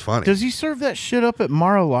 I think it's funny. Does he serve that shit up at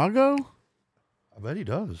Mar-a-Lago? I bet he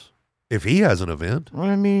does. If he has an event.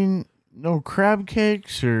 I mean, no crab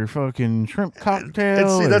cakes or fucking shrimp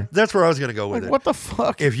cocktail. And see, that's where I was going to go with like, it. what the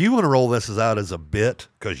fuck? If you want to roll this out as a bit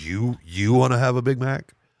because you want to have a Big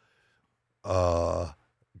Mac,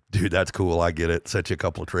 dude, that's cool. I get it. Set you a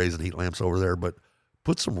couple of trays and heat lamps over there, but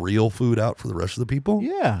put some real food out for the rest of the people.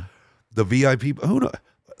 Yeah. The VIP, who knows?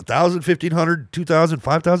 1,000, 1,500, 2,000,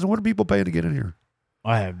 5,000. What are people paying to get in here?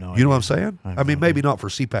 I have no idea. You know what I'm saying? I have I mean, no maybe idea. not for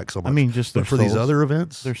CPAC so much. I mean, just but their for these souls. other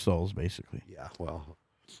events. Their souls, basically. Yeah, well,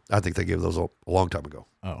 I think they gave those a long time ago.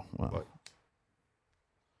 Oh, well.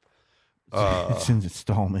 But, it's in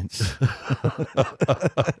installments.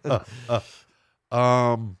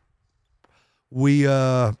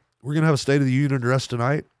 We're gonna have a State of the Union address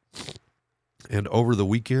tonight, and over the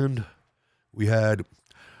weekend we had.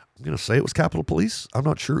 I'm gonna say it was Capitol Police. I'm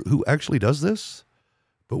not sure who actually does this,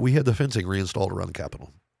 but we had the fencing reinstalled around the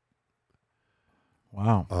Capitol.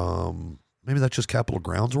 Wow. Maybe that's just Capitol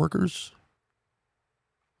grounds workers.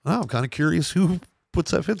 Oh, I'm kind of curious who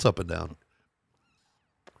puts that fence up and down.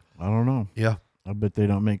 I don't know. Yeah, I bet they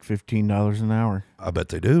don't make $15 an hour. I bet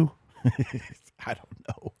they do. I don't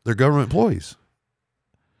know. They're government employees.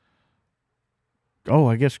 Oh,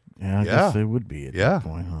 I guess. Yeah, I Yeah. guess they would be at Yeah. that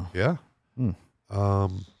point, huh? Yeah.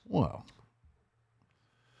 Well,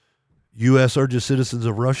 U.S. urges citizens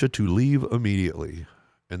of Russia to leave immediately.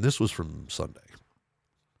 And this was from Sunday.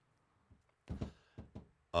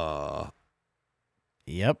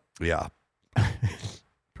 yep, Yeah.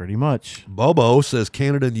 pretty much. Bobo says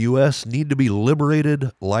Canada and U.S. need to be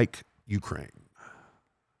liberated like Ukraine.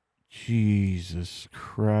 Jesus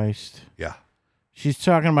Christ. Yeah. She's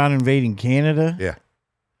talking about invading Canada? Yeah.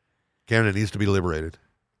 Canada needs to be liberated.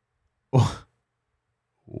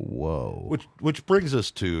 Whoa. Which brings us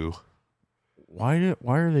to Why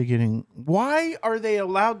are they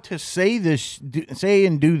allowed to say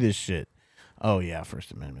and do this shit? Oh yeah,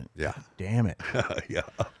 First Amendment. yeah. Damn it. Yeah.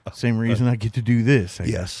 Same reason I get to do this. I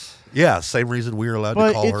guess. Yes. Yeah, same reason we're allowed But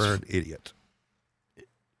to call it's- her an idiot.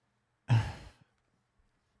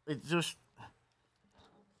 It's just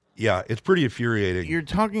Yeah, it's pretty infuriating. you're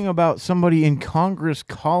talking about somebody in Congress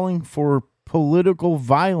calling for political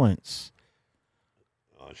violence.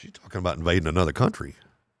 She's talking about invading another country.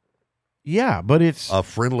 Yeah, but it's A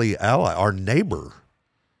friendly ally, our neighbor.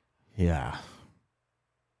 yeah.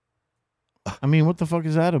 I mean, what the fuck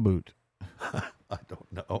is that about? I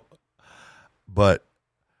don't know. But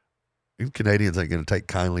Canadians ain't going to take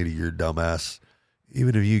kindly to your dumbass.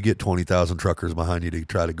 Even if you get 20,000 truckers behind you to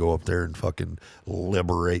try to go up there and fucking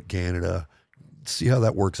liberate Canada, see how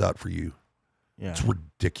that works out for you. Yeah. It's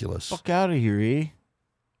ridiculous. Fuck out of here, eh?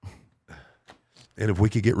 And if we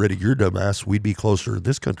could get rid of your dumbass, we'd be closer in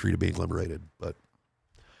this country to being liberated. But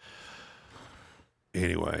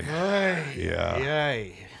anyway, yeah.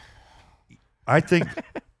 Yay. I think,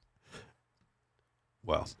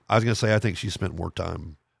 well, I was going to say, I think she spent more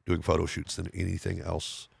time doing photo shoots than anything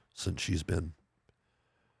else since she's been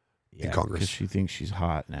in Congress. Because she thinks she's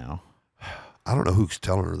hot now. I don't know who's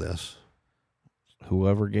telling her this.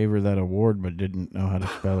 Whoever gave her that award but didn't know how to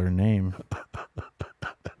spell her name.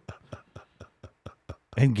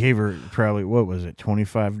 And gave her probably, what was it,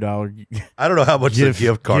 $25 I don't know how much the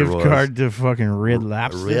gift card was. Gift card to fucking Red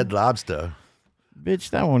Lobster. Red Lobster. Bitch,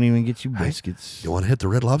 that won't even get you biscuits. You want to hit the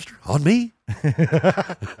Red Lobster? On me?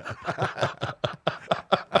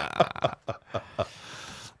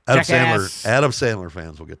 Jackass. Adam Sandler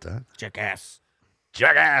fans will get that. Jackass.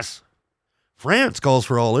 Jackass. France calls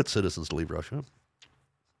for all its citizens to leave Russia.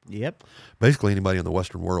 Yep. Basically, anybody in the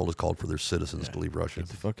Western world has called for their citizens to leave Russia. Get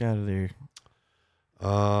the fuck out of there.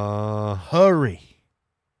 Hurry.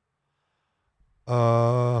 He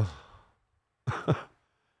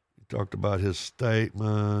talked about his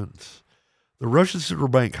statement. The Russian Central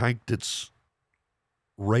Bank hiked its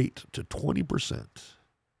rate to 20%.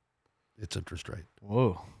 Its interest rate.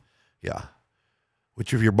 Whoa. Yeah.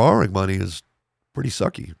 Which, if you're borrowing money, is pretty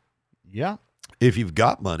sucky. Yeah. If you've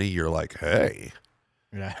got money, you're like, hey.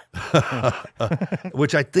 Yeah.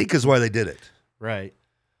 Which I think is why they did it. Right.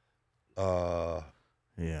 Yeah.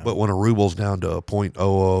 But when a ruble's down to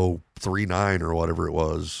 0.0039 or whatever it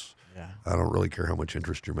was, yeah. I don't really care how much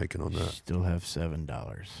interest you're making on that. Still have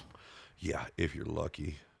 $7. Yeah, if you're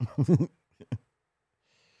lucky.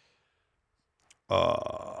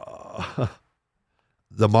 The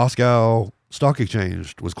Moscow Stock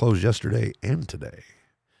Exchange was closed yesterday and today.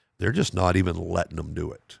 They're just not even letting them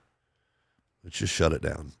do it. Let's just shut it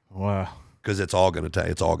down Wow. because it's all going to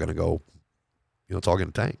it's all going to go. It's all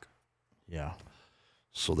going to tank. Yeah.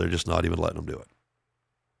 So they're just not even letting them do it.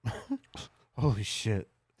 Holy shit.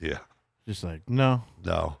 Yeah. Just like, no.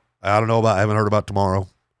 No. I don't know about. I haven't heard about tomorrow.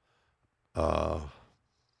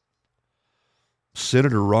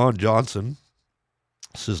 Senator Ron Johnson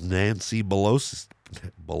says Nancy Pelosi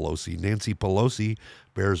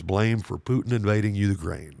bears blame for Putin invading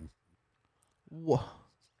Ukraine. What?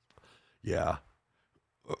 Yeah.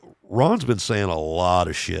 Ron's been saying a lot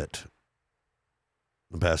of shit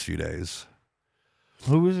the past few days.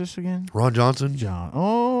 Who is this again? Ron Johnson,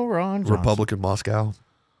 Ron Johnson. Republican Moscow,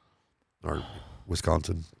 or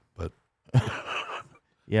Wisconsin, but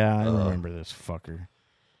yeah, I remember this fucker.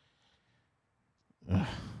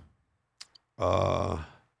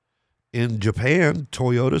 In Japan,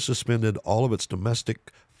 Toyota suspended all of its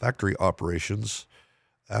domestic factory operations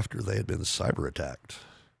after they had been cyber attacked.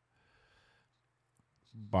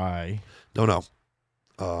 By? No.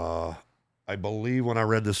 I believe when I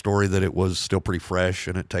read this story that it was still pretty fresh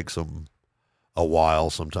and it takes them a while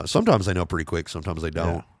sometimes. Sometimes they know pretty quick, sometimes they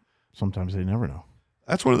don't. Yeah. Sometimes they never know.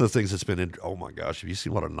 That's one of the things that's been oh my gosh, have you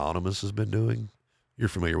seen what Anonymous has been doing? You're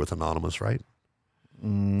familiar with Anonymous, right?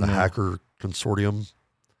 The hacker consortium.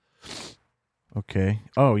 Okay.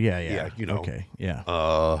 Oh, yeah. Yeah, you know. Okay, yeah.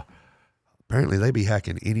 Apparently they be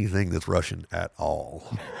hacking anything that's Russian at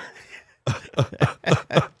all.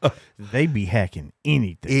 They be hacking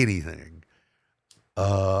anything. Anything.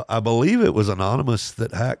 I believe it was Anonymous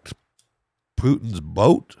that hacked Putin's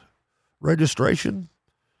boat registration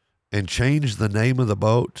and changed the name of the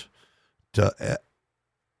boat to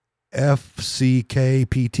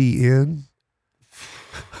FCKPTN.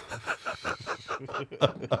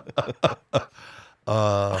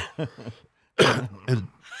 And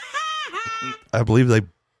I believe they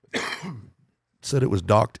said it was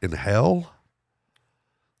docked in hell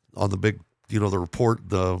on the big, the report,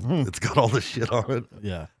 it's got all this shit on it.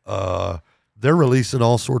 Yeah. They're releasing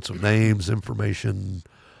all sorts of names, information.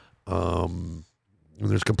 And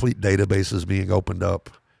there's complete databases being opened up.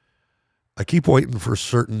 I keep waiting for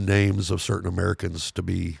certain names of certain Americans to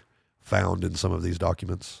be found in some of these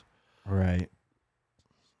documents. Right.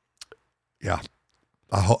 Yeah.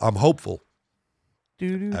 I'm hopeful.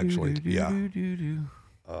 Actually, yeah. I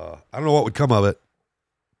don't know what would come of it.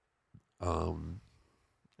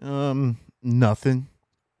 Nothing.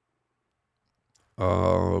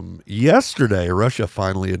 Yesterday, Russia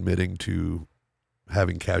finally admitting to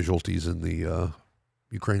having casualties in the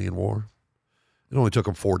Ukrainian war. It only took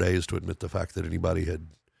them 4 days to admit the fact that anybody had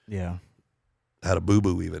had a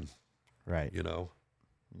boo-boo even. Right. Yeah.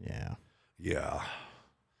 Yeah.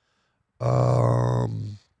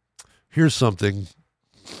 Here's something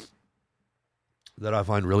that I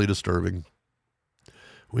find really disturbing.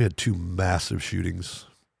 We had 2 massive shootings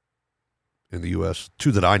in the U.S.,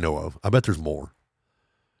 2 that I know of. I bet there's more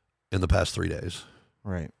in the past 3 days.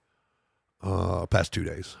 Right. Past 2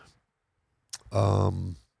 days.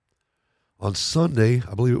 On Sunday,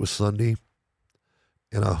 I believe it was Sunday,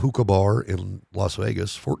 in a hookah bar in Las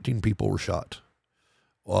Vegas, 14 people were shot.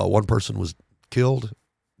 1 person was killed,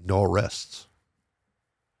 no arrests.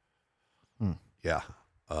 Yeah.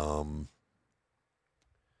 And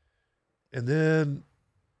then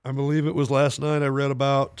I believe it was last night I read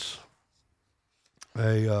about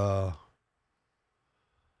a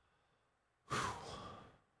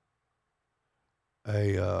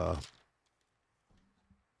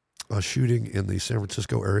shooting in the San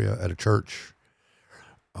Francisco area at a church.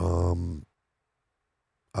 I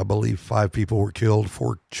believe 5 people were killed,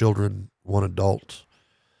 4 children, 1 adult.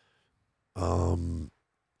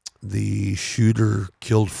 The shooter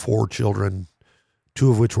killed 4 children,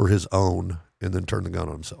 2 of which were his own, and then turned the gun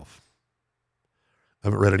on himself. I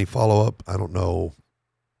haven't read any follow-up. I don't know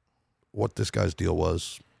what this guy's deal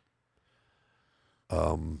was.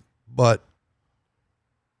 But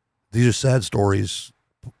these are sad stories.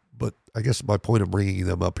 But I guess my point of bringing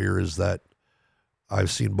them up here is that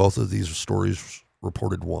I've seen both of these stories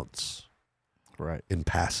reported once. Right. In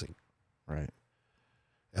passing. Right.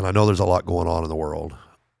 And I know there's a lot going on in the world,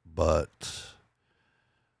 but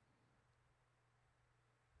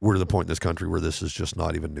we're to the point in this country where this is just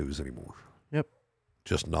not even news anymore. Yep.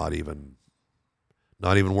 Just not even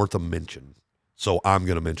worth a mention. So I'm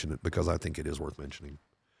going to mention it because I think it is worth mentioning.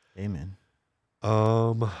 Amen.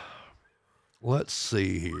 Let's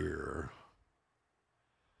see here.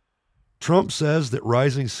 Trump says that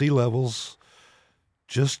rising sea levels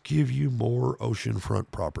just give you more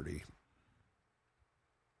oceanfront property.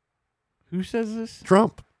 Who says this?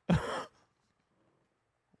 Trump.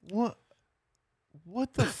 What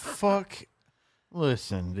the fuck?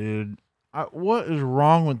 Listen, dude. What is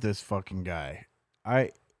wrong with this fucking guy?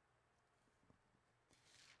 I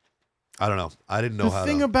don't know. I didn't know The how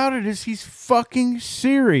thing to. about it is he's fucking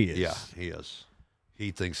serious. Yeah, he is.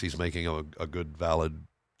 He thinks he's making a good, valid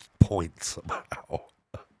point somehow.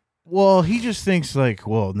 Well, he just thinks like,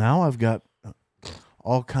 well, now I've got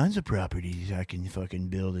all kinds of properties I can fucking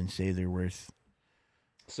build and say they're worth.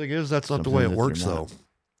 Thing is, that's not the Something way that it they're works, though. not.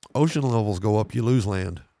 Ocean levels go up, you lose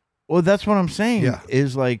land. Well, that's what I'm saying. Yeah.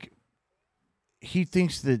 Is like he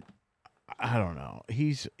thinks that I don't know.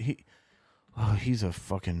 He's a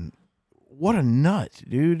fucking what a nut,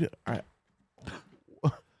 dude. I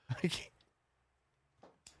can't.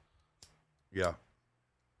 Yeah.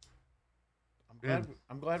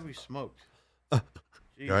 I'm glad we smoked.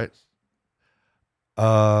 Right.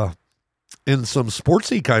 In some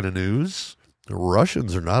sportsy kind of news, the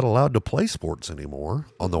Russians are not allowed to play sports anymore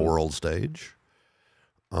on the world stage.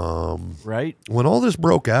 Right? When all this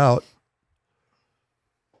broke out,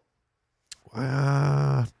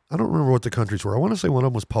 I don't remember what the countries were. I want to say one of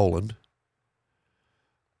them was Poland.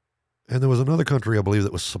 And there was another country, I believe,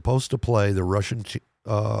 that was supposed to play the Russian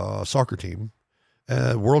soccer team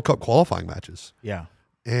at World Cup qualifying matches. Yeah.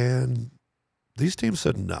 And these teams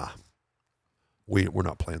said, nah, we're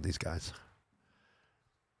not playing these guys.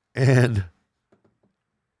 And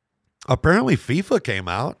apparently FIFA came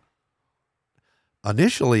out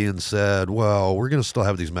initially and said, well, we're going to still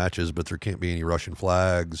have these matches, but there can't be any Russian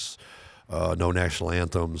flags, no national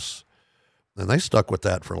anthems. And they stuck with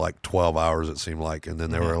that for like 12 hours, it seemed like. And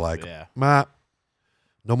then they were like, no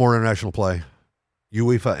more international play.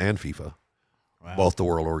 UEFA and FIFA, both the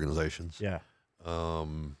world organizations. Yeah. Wow.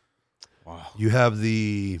 Wow. You have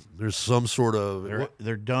there's some sort of...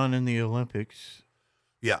 They're done in the Olympics.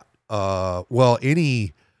 Yeah. I'm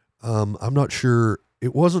not sure.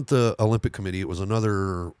 It wasn't the Olympic Committee. It was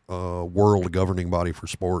another world governing body for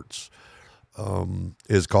sports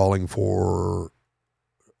is calling for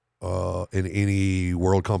in any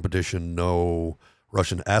world competition, no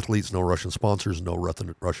Russian athletes, no Russian sponsors, no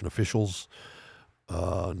Russian officials,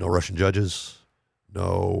 no Russian judges,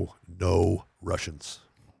 no Russians.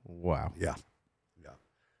 Wow. Yeah.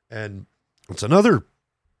 And it's another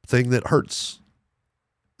thing that hurts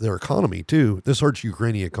their economy too. This hurts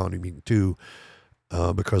Ukrainian economy too,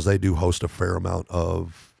 because they do host a fair amount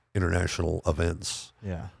of international events.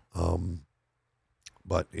 Yeah.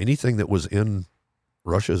 But anything that was in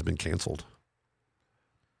Russia has been canceled.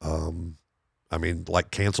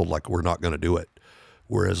 Canceled, like we're not going to do it.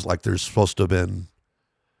 Whereas like there's supposed to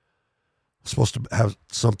have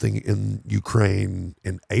something in Ukraine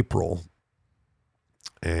in April.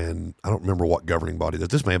 And I don't remember what governing body that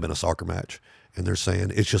this may have been a soccer match. And they're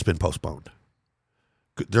saying it's just been postponed.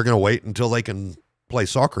 They're going to wait until they can play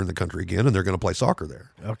soccer in the country again, and they're going to play soccer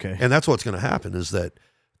there. Okay. And that's what's going to happen is that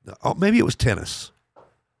maybe it was tennis.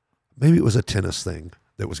 Maybe it was a tennis thing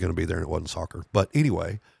that was going to be there and it wasn't soccer. But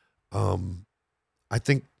anyway, I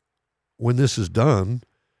think when this is done,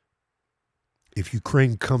 if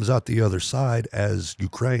Ukraine comes out the other side as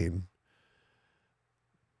Ukraine,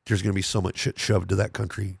 there's going to be so much shit shoved to that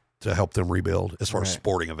country to help them rebuild as far as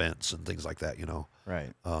sporting events and things like that, you know.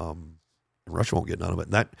 Right. And Russia won't get none of it.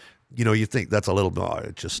 And that, you think that's a little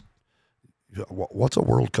bit, what's a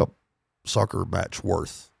World Cup soccer match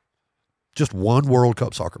worth? Just one World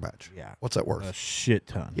Cup soccer match. Yeah. What's that worth? A shit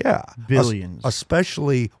ton. Yeah. Billions.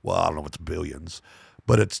 Especially, well, I don't know if it's billions,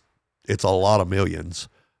 but it's a lot of millions.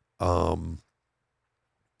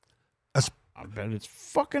 I bet it's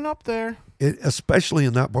fucking up there. Especially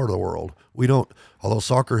in that part of the world. Although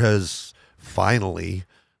soccer has finally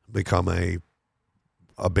become a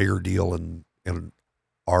bigger deal in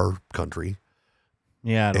our country.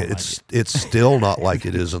 Yeah, I don't it's still not like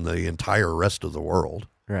it is in the entire rest of the world.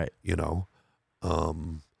 Right.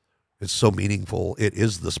 It's so meaningful. It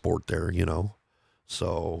is the sport there,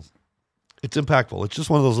 so it's impactful. It's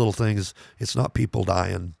just one of those little things. It's not people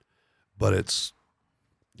dying, but it's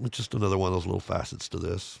just another one of those little facets to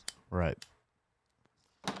this. Right.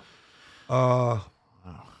 The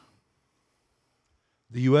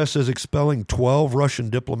U.S. is expelling 12 Russian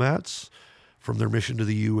diplomats from their mission to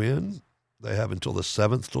the UN. They have until the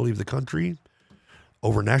 7th to leave the country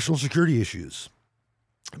over national security issues.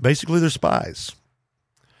 Basically, they're spies.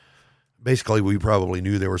 Basically, we probably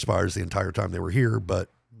knew they were spies the entire time they were here, but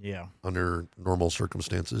under normal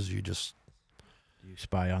circumstances, you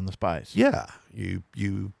spy on the spies. Yeah,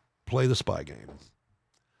 you play the spy game.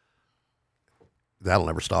 that'll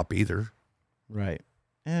never stop either. Right.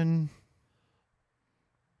 And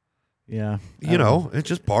yeah. It's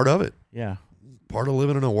just part of it. Yeah. Part of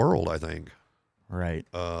living in a world, I think. Right.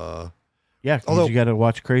 Uh, Yeah, because although- you got to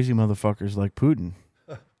watch crazy motherfuckers like Putin.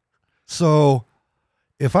 So,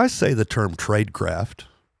 if I say the term tradecraft,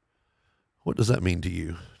 what does that mean to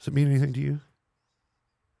you? Does it mean anything to you?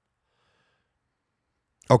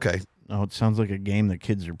 Okay. Oh, it sounds like a game that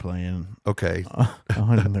kids are playing Okay.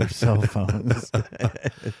 on their cell phones.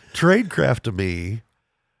 Tradecraft to me,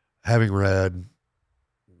 having read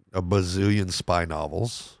a bazillion spy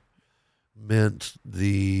novels, meant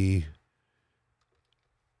the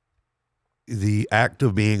act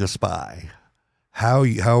of being a spy. How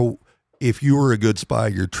if you were a good spy,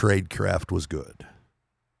 your tradecraft was good.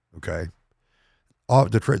 Okay.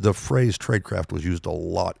 The phrase tradecraft was used a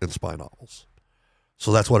lot in spy novels.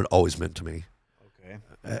 So that's what it always meant to me. Okay.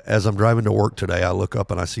 As I'm driving to work today, I look up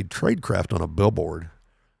and I see tradecraft on a billboard,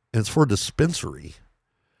 and it's for a dispensary.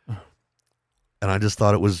 And I just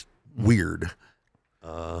thought it was weird.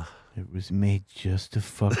 It was made just to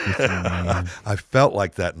fuck with you, man. I felt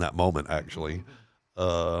like that in that moment, actually.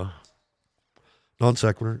 Non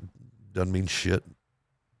sequitur doesn't mean shit.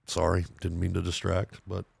 Sorry, didn't mean to distract,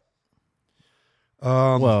 but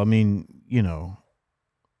Well, I mean,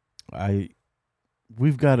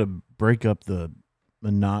 we've got to break up the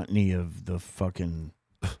monotony of the fucking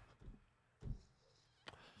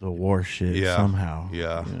the war shit somehow.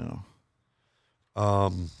 Yeah.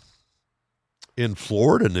 In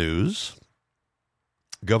Florida news,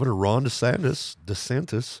 Governor Ron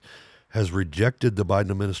DeSantis has rejected the Biden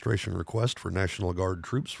administration request for National Guard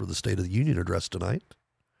troops for the State of the Union address tonight.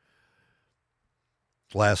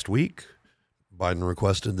 Last week, Biden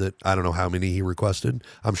requested that, I don't know how many he requested.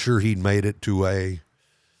 I'm sure he'd made it to I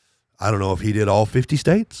don't know if he did all 50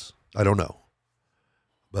 states. I don't know.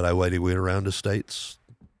 But he went around to states.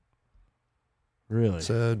 Really?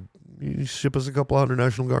 Said, you ship us a couple hundred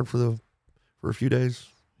National Guard for a few days.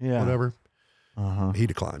 Yeah. Whatever. Uh-huh. He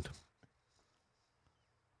declined.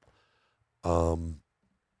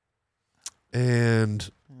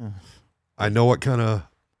 And I know what kind of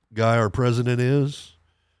guy our president is.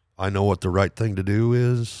 I know what the right thing to do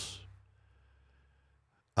is.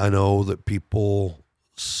 I know that people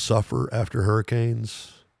suffer after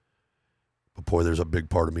hurricanes. But boy, there's a big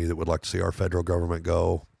part of me that would like to see our federal government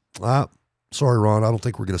go, sorry, Ron, I don't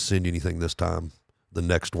think we're going to send you anything this time. The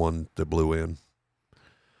next one that blew in.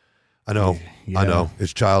 I know. Yeah. I know.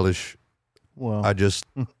 It's childish. Well, I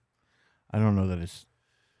don't know that it's.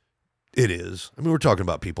 It is. I mean, we're talking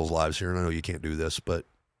about people's lives here, and I know you can't do this, but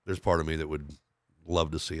there's part of me that would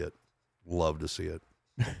love to see it. Love to see it.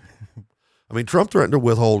 I mean, Trump threatened to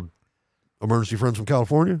withhold emergency funds from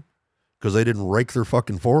California because they didn't rake their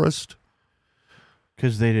fucking forest.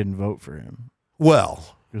 Because they didn't vote for him.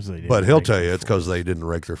 Well, They but he'll tell you it's because they didn't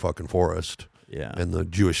rake their fucking forest. Yeah. And the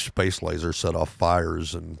Jewish space laser set off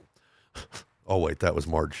fires and oh wait, that was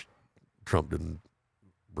Marge. Trump didn't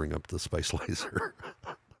bring up the space laser.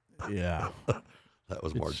 Yeah. That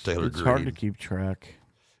was Marge Taylor It's Greene. hard to keep track.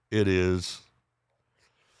 It is.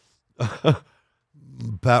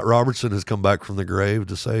 Pat Robertson has come back from the grave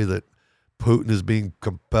to say that Putin is being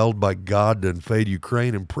compelled by God to invade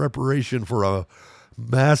Ukraine in preparation for a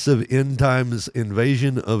massive end times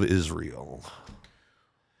invasion of Israel.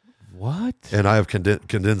 What? And I have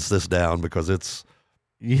condensed this down because it's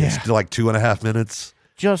like 2.5 minutes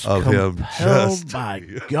just of him compelled by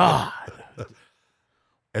God.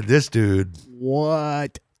 And this dude,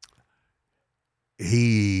 What?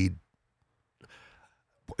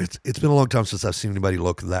 it's been a long time since I've seen anybody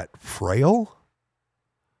look that frail.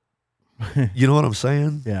 You know what I'm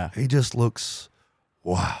saying? Yeah. He just looks,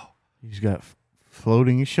 wow. He's got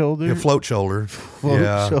floating shoulder. Yeah, float shoulder.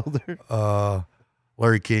 Float shoulder.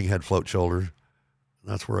 Larry King had float shoulder.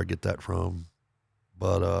 That's where I get that from.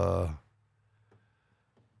 But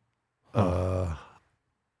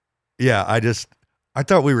yeah, I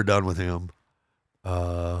thought we were done with him.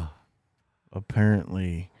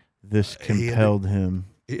 Apparently, this compelled him.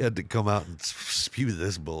 He had to come out and spew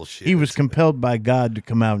this bullshit. He was compelled by God to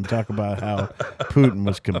come out and talk about how Putin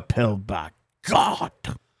was compelled by God.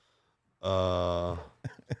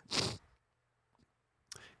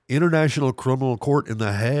 International Criminal Court in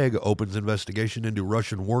The Hague opens investigation into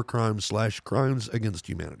Russian war crimes / crimes against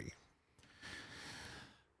humanity.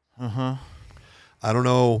 Uh-huh. I don't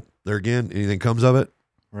know. There again, anything comes of it.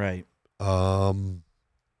 Right. I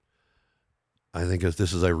think if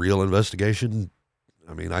this is a real investigation,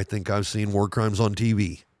 I mean, I think I've seen war crimes on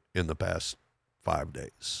TV in the past 5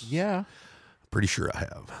 days. Yeah. Pretty sure I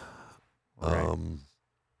have. Right.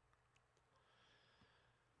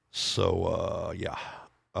 So, yeah.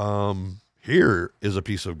 Here is a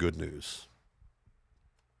piece of good news.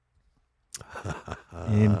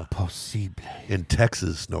 Impossible. In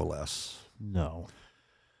Texas, no less. No.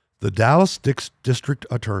 The Dallas District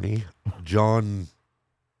Attorney, John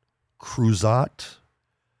Cruzot,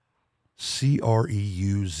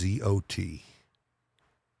 Creuzot,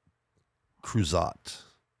 Cruzot,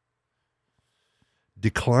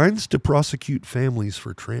 declines to prosecute families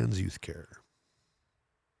for trans youth care.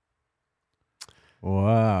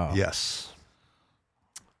 Wow. Yes.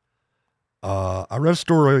 I read a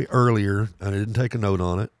story earlier, and I didn't take a note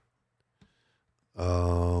on it.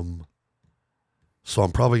 So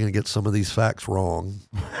I'm probably going to get some of these facts wrong.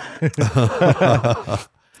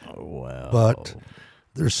 Well. But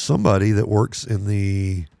there's somebody that works in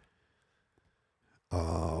the,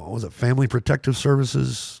 what was it, Family Protective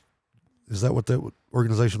Services? Is that what that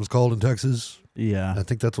organization was called in Texas? Yeah. I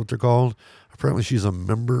think that's what they're called. Apparently she's a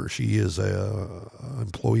member. She is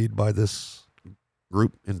employed by this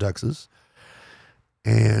group in Texas.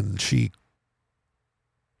 And she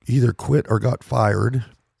either quit or got fired.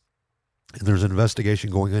 And there's an investigation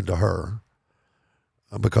going into her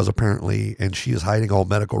because apparently, and she is hiding all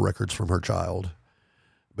medical records from her child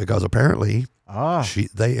because apparently she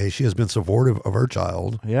has been supportive of her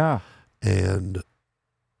child. Yeah. And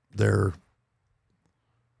they're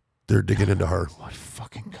digging into her. What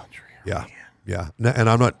fucking country are Yeah. we in? Yeah. And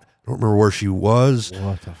I don't remember where she was.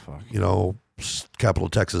 What the fuck? You know, capital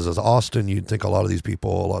of Texas is Austin. You'd think a lot of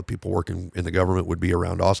people working in the government would be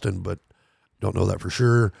around Austin, but don't know that for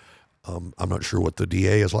sure. I'm not sure what the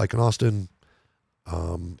DA is like in Austin.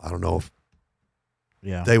 I don't know if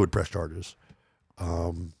they would press charges.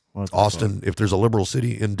 Austin, if there's a liberal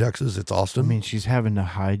city in Texas, it's Austin. I mean, she's having to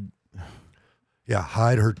hide. Yeah,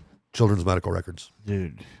 hide her children's medical records.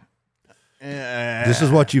 Dude. This is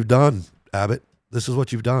what you've done, Abbott. This is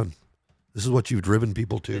what you've done. This is what you've driven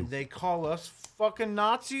people to. Did they call us fucking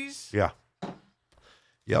Nazis? Yeah.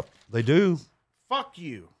 Yep, they do. Fuck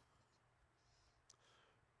you.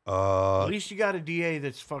 At least you got a DA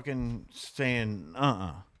that's fucking saying,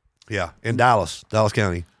 Yeah, in Dallas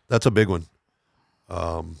County. That's a big one.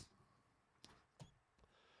 I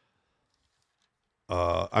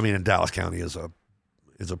mean, in Dallas County is a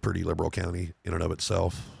pretty liberal county in and of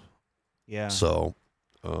itself. Yeah. So,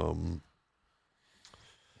 Yikes.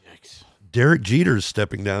 Derek Jeter's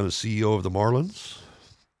stepping down as CEO of the Marlins.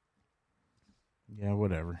 Yeah,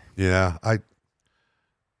 whatever. Yeah,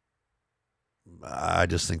 I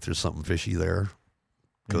just think there's something fishy there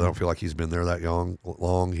because I don't feel like he's been there that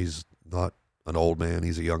long. He's not an old man.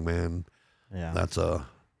 He's a young man. Yeah. That's a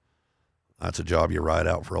job you ride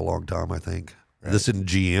out for a long time, I think. Right. This isn't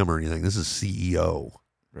GM or anything. This is CEO.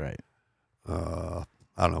 Right. I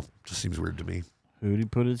don't know. Just seems weird to me. Who'd he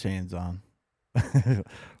put his hands on?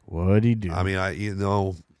 What'd he do? I mean, you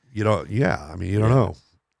don't know.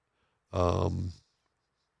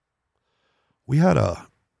 We had a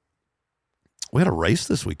race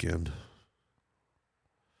this weekend.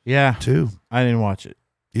 Yeah. Too. I didn't watch it.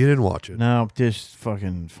 You didn't watch it. No, just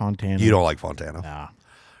fucking Fontana. You don't like Fontana.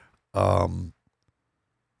 Nah.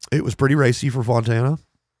 It was pretty racy for Fontana.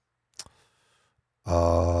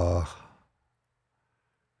 It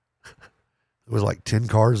was like 10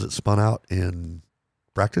 cars that spun out in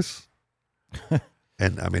practice.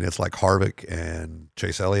 And I mean, it's like Harvick and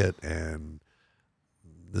Chase Elliott and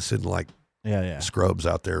this isn't like scrubs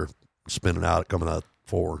out there spinning out, coming out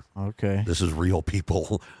 4. Okay. This is real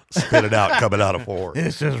people spinning out, coming out of 4.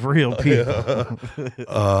 This is real people.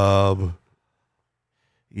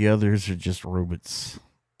 The others are just robots.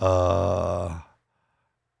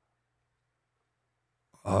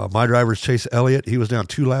 My driver's Chase Elliott. He was down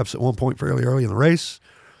 2 laps at one point fairly early in the race.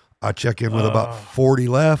 I check in with about 40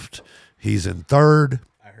 left. He's in 3rd.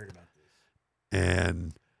 I heard about this.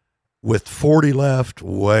 And with 40 left,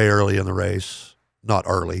 way early in the race, not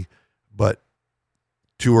early, but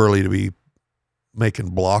too early to be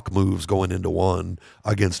making block moves going into 1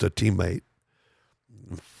 against a teammate.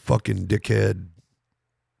 Fucking dickhead.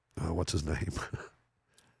 What's his name?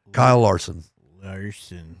 Kyle Larson.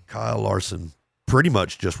 Kyle Larson pretty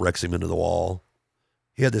much just wrecks him into the wall.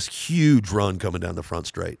 He had this huge run coming down the front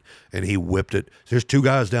straight, and he whipped it. There's 2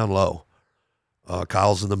 guys down low.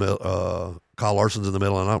 Kyle's in the middle. Kyle Larson's in the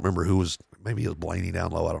middle, and I don't remember who was. Maybe it was Blaney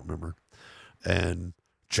down low. I don't remember. And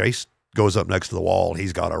Chase goes up next to the wall, and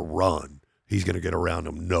he's got to run. He's going to get around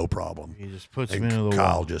him, no problem. He just puts and him into the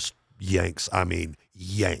Kyle wall. just yanks. I mean,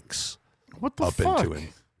 yanks. What the up fuck? into him.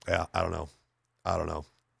 Yeah, I don't know.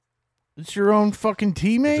 It's your own fucking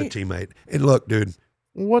teammate? It's a teammate. And look, dude.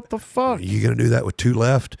 What the fuck? You going to do that with 2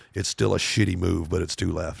 left? It's still a shitty move, but it's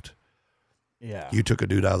 2 left. Yeah. You took a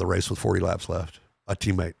dude out of the race with 40 laps left. A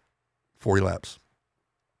teammate. 40 laps.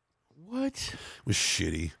 What? It was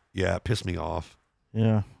shitty. Yeah, it pissed me off.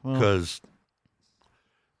 Yeah. Well, Because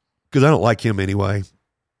I don't like him anyway.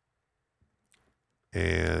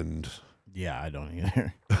 And yeah, I don't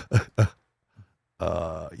either.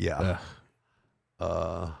 yeah.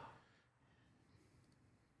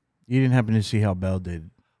 You didn't happen to see how Bell did.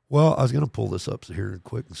 Well, I was going to pull this up here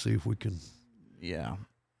quick and see if we can Yeah.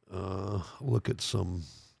 look at some,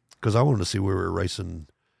 because I wanted to see where we're racing,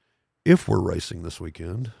 if we're racing this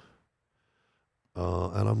weekend.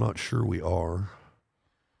 And I'm not sure we are.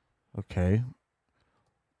 Okay.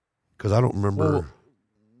 Because I don't remember. Well,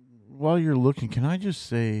 while you're looking, can I just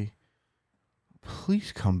say,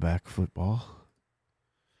 please come back, football.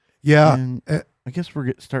 Yeah. And I guess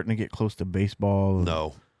we're starting to get close to baseball.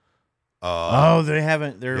 No. They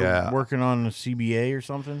haven't. They're yeah. working on a CBA or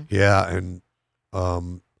something. Yeah, and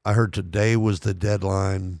I heard today was the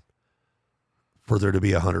deadline for there to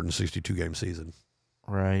be a 162 game season.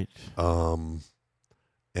 Right.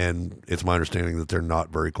 And it's my understanding that they're not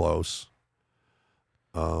very close.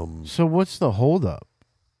 So what's the holdup?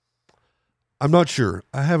 I'm not sure.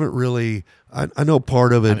 I haven't really. I know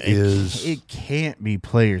part of it is. It can't be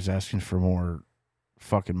players asking for more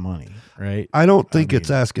fucking money, right? I don't think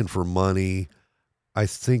it's asking for money. I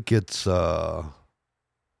think it's. Wow.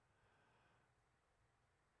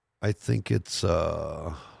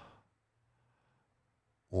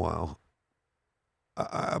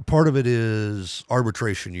 Part of it is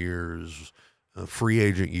arbitration years, free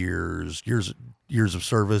agent years of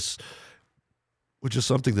service, which is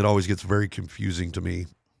something that always gets very confusing to me.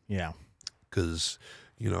 Yeah. Because,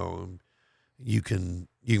 you can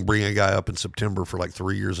bring a guy up in September for like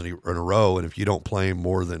 3 years in a row, and if you don't play him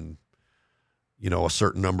more than, a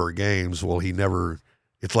certain number of games, well,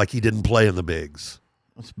 it's like he didn't play in the bigs.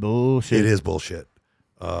 That's bullshit. It is bullshit.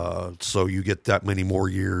 So you get that many more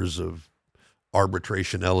years of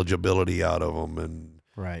arbitration eligibility out of him, and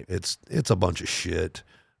right. It's a bunch of shit.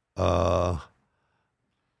 I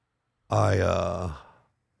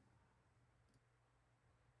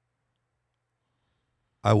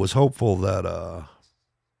was hopeful that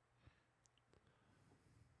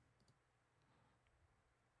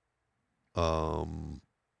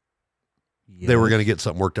they were going to get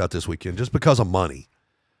something worked out this weekend just because of money.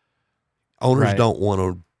 Owners don't want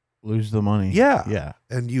to lose the money. Yeah. Yeah.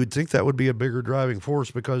 And you would think that would be a bigger driving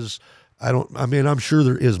force because I'm sure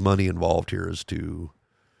there is money involved here as to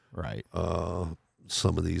right.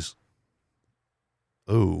 Some of these.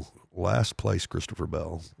 Last place, Christopher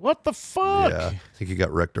Bell. What the fuck? Yeah. I think he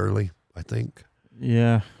got wrecked early, I think.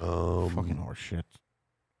 Yeah. Fucking horse shit.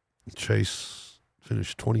 Chase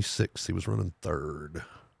finished 26th. He was running third.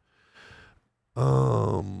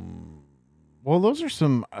 Well, those are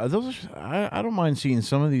some. I don't mind seeing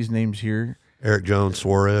some of these names here. Eric Jones,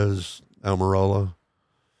 Suarez, Almirola,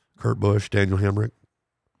 Kurt Busch, Daniel Hemrick,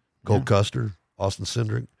 Colt Custer, Austin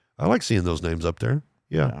Cindric. I like seeing those names up there.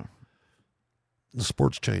 Yeah. The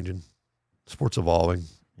sport's changing. The sport's evolving.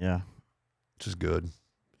 Yeah. Which is good.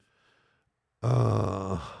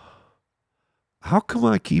 How come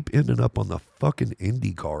I keep ending up on the fucking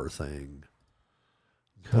IndyCar thing?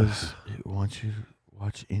 Because it wants you to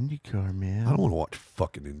watch IndyCar, man. I don't want to watch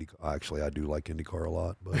fucking IndyCar. Actually, I do like IndyCar a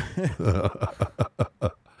lot, but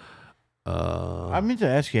I meant to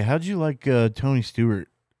ask you, how'd you like Tony Stewart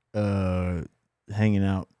hanging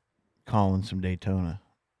out, calling some Daytona?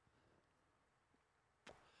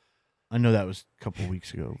 I know that was a couple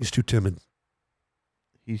weeks ago. he's too timid.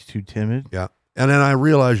 He's too timid? Yeah. And then I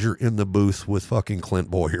realize you're in the booth with fucking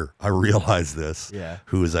Clint Boyer. I realize this. Yeah.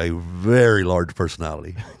 Who is a very large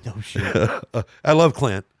personality. No shit. I love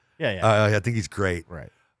Clint. Yeah. I think he's great. Right.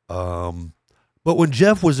 But when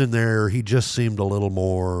Jeff was in there, he just seemed a little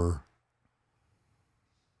more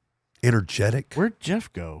energetic. Where'd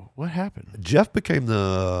Jeff go? What happened? Jeff became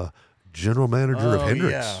the general manager of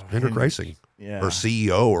Hendricks, Hendrick Racing, or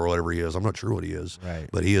CEO or whatever he is. I'm not sure what he is. Right.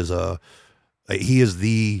 But he is the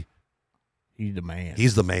man.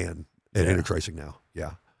 He's the man at Hendricks Racing now.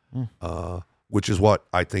 Yeah. Which is what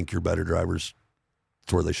I think your better drivers,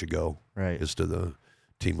 it's where they should go. Right. Is to the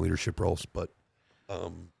team leadership roles, but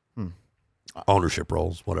ownership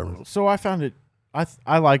roles, whatever. So I found it.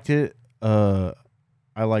 I liked it.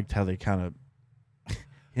 I liked how they kind of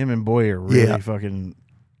him and Boyer really fucking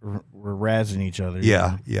were razzing each other.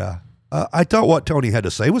 Yeah, yeah. I thought what Tony had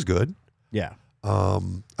to say was good. Yeah.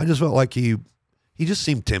 I just felt like he just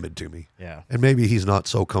seemed timid to me. Yeah. And maybe he's not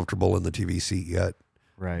so comfortable in the TV seat yet.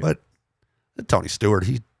 Right. But Tony Stewart,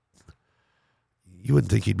 you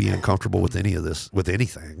wouldn't think he'd be uncomfortable with any of this, with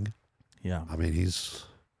anything. Yeah. I mean, he's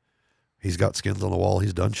He's got skins on the wall.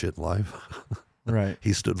 He's done shit in life. Right.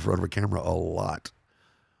 He stood in front of a camera a lot.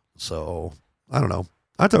 So, I don't know.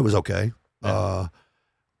 I thought it was okay. Yeah.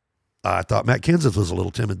 I thought Matt Kenseth was a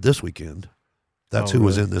little timid this weekend. That's who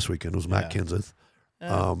was really? in this weekend, was Matt Yeah. Kenseth.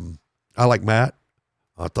 Yeah. I like Matt.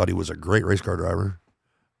 I thought he was a great race car driver.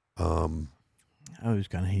 I always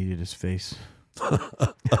kind of hated his face.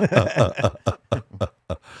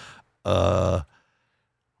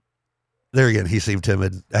 There again, he seemed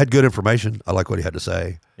timid. Had good information. I like what he had to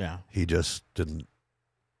say. Yeah. He just didn't,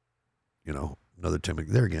 another timid.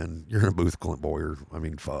 There again, you're in a booth, Clint Boyer. I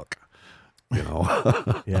mean, fuck.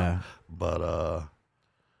 Yeah. But,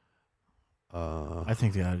 I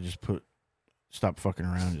think they ought to just stop fucking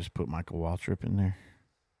around and just put Michael Waltrip in there.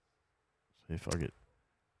 Say, fuck it.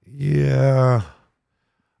 yeah,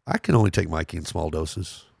 I can only take Mikey in small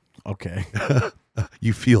doses. Okay.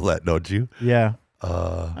 You feel that, don't you? Yeah.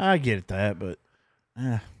 I get that, but.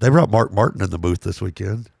 They brought Mark Martin in the booth this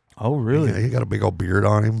weekend. Oh, really? He got a big old beard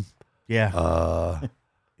on him. Yeah.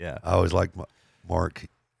 Yeah. I always liked Mark.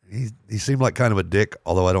 He seemed like kind of a dick,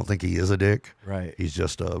 although I don't think he is a dick. Right. He's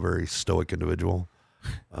just a very stoic individual,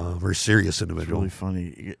 very serious It's individual. really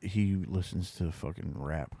funny. He listens to fucking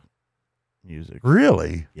rap music.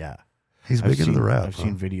 Really? Yeah. He's big into the rap. I've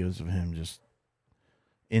seen videos of him just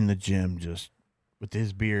in the gym, just with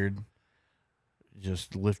his beard,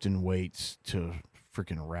 just lifting weights to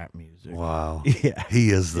freaking rap music. Wow. Yeah. He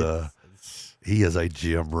is he is a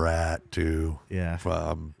gym rat too. Yeah.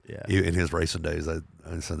 Yeah. In his racing days, I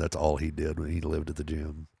said that's all he did when he lived at the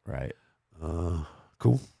gym. Right.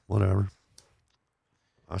 Cool. Whatever.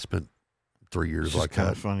 I spent 3 years It's like kind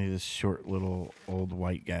that. of funny. This short little old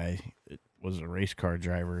white guy was a race car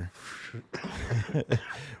driver,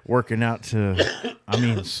 working out to,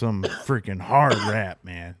 some freaking hard rap,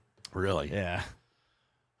 man. Really? Yeah.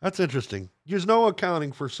 That's interesting. There's no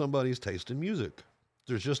accounting for somebody's taste in music.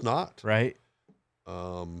 There's just not. Right.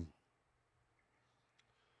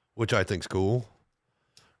 Which I think's cool,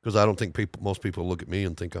 because I don't think most people look at me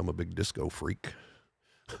and think I'm a big disco freak.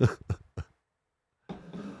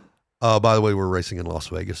 By the way, we're racing in Las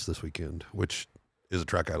Vegas this weekend, which is a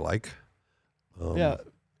track I like. Yeah.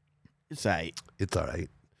 It's aight. It's all right.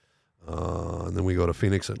 And then we go to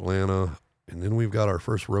Phoenix, Atlanta, and then we've got our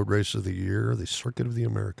first road race of the year, the Circuit of the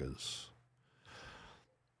Americas.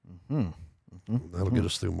 That'll get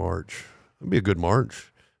us through March. It'll be a good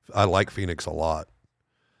March. I like Phoenix a lot.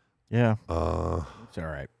 Yeah. It's all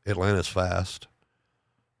right. Atlanta's fast.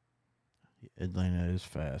 Atlanta is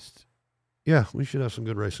fast. Yeah, we should have some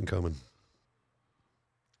good racing coming.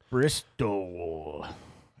 Bristol.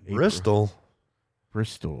 Bristol.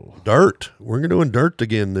 Dirt. We're doing dirt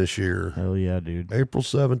again this year. Hell yeah, dude. April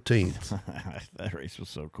 17th. That race was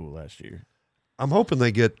so cool last year. I'm hoping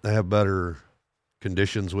they have better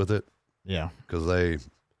conditions with it, Yeah. because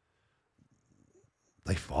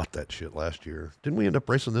they fought that shit last year. Didn't we end up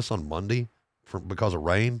racing this on Monday because of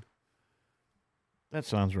rain? That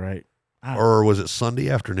sounds right. Or was it Sunday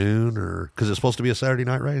afternoon? Or because it's supposed to be a Saturday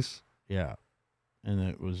night race? Yeah. And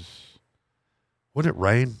it was. Wouldn't it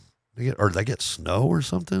rain? Or did they get snow or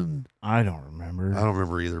something? I don't remember. I don't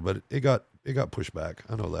remember either, but it got pushed back.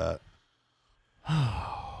 I know that.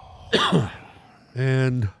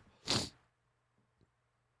 And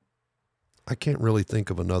I can't really think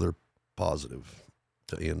of another positive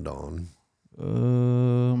to end on.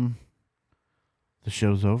 The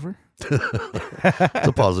show's over. It's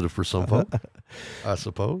a positive for some folk, I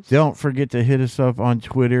suppose. Don't forget to hit us up on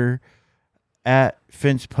Twitter at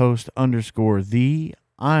fencepost_the.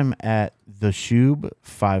 I'm at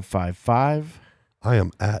theshube555. I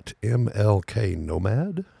am at MLK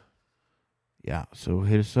Nomad. Yeah, so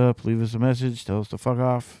hit us up, leave us a message, tell us to fuck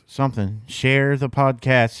off, something. Share the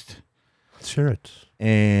podcast. Share it.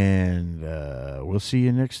 And we'll see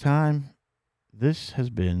you next time. This has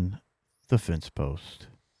been The Fence Post.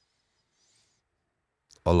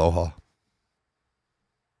 Aloha.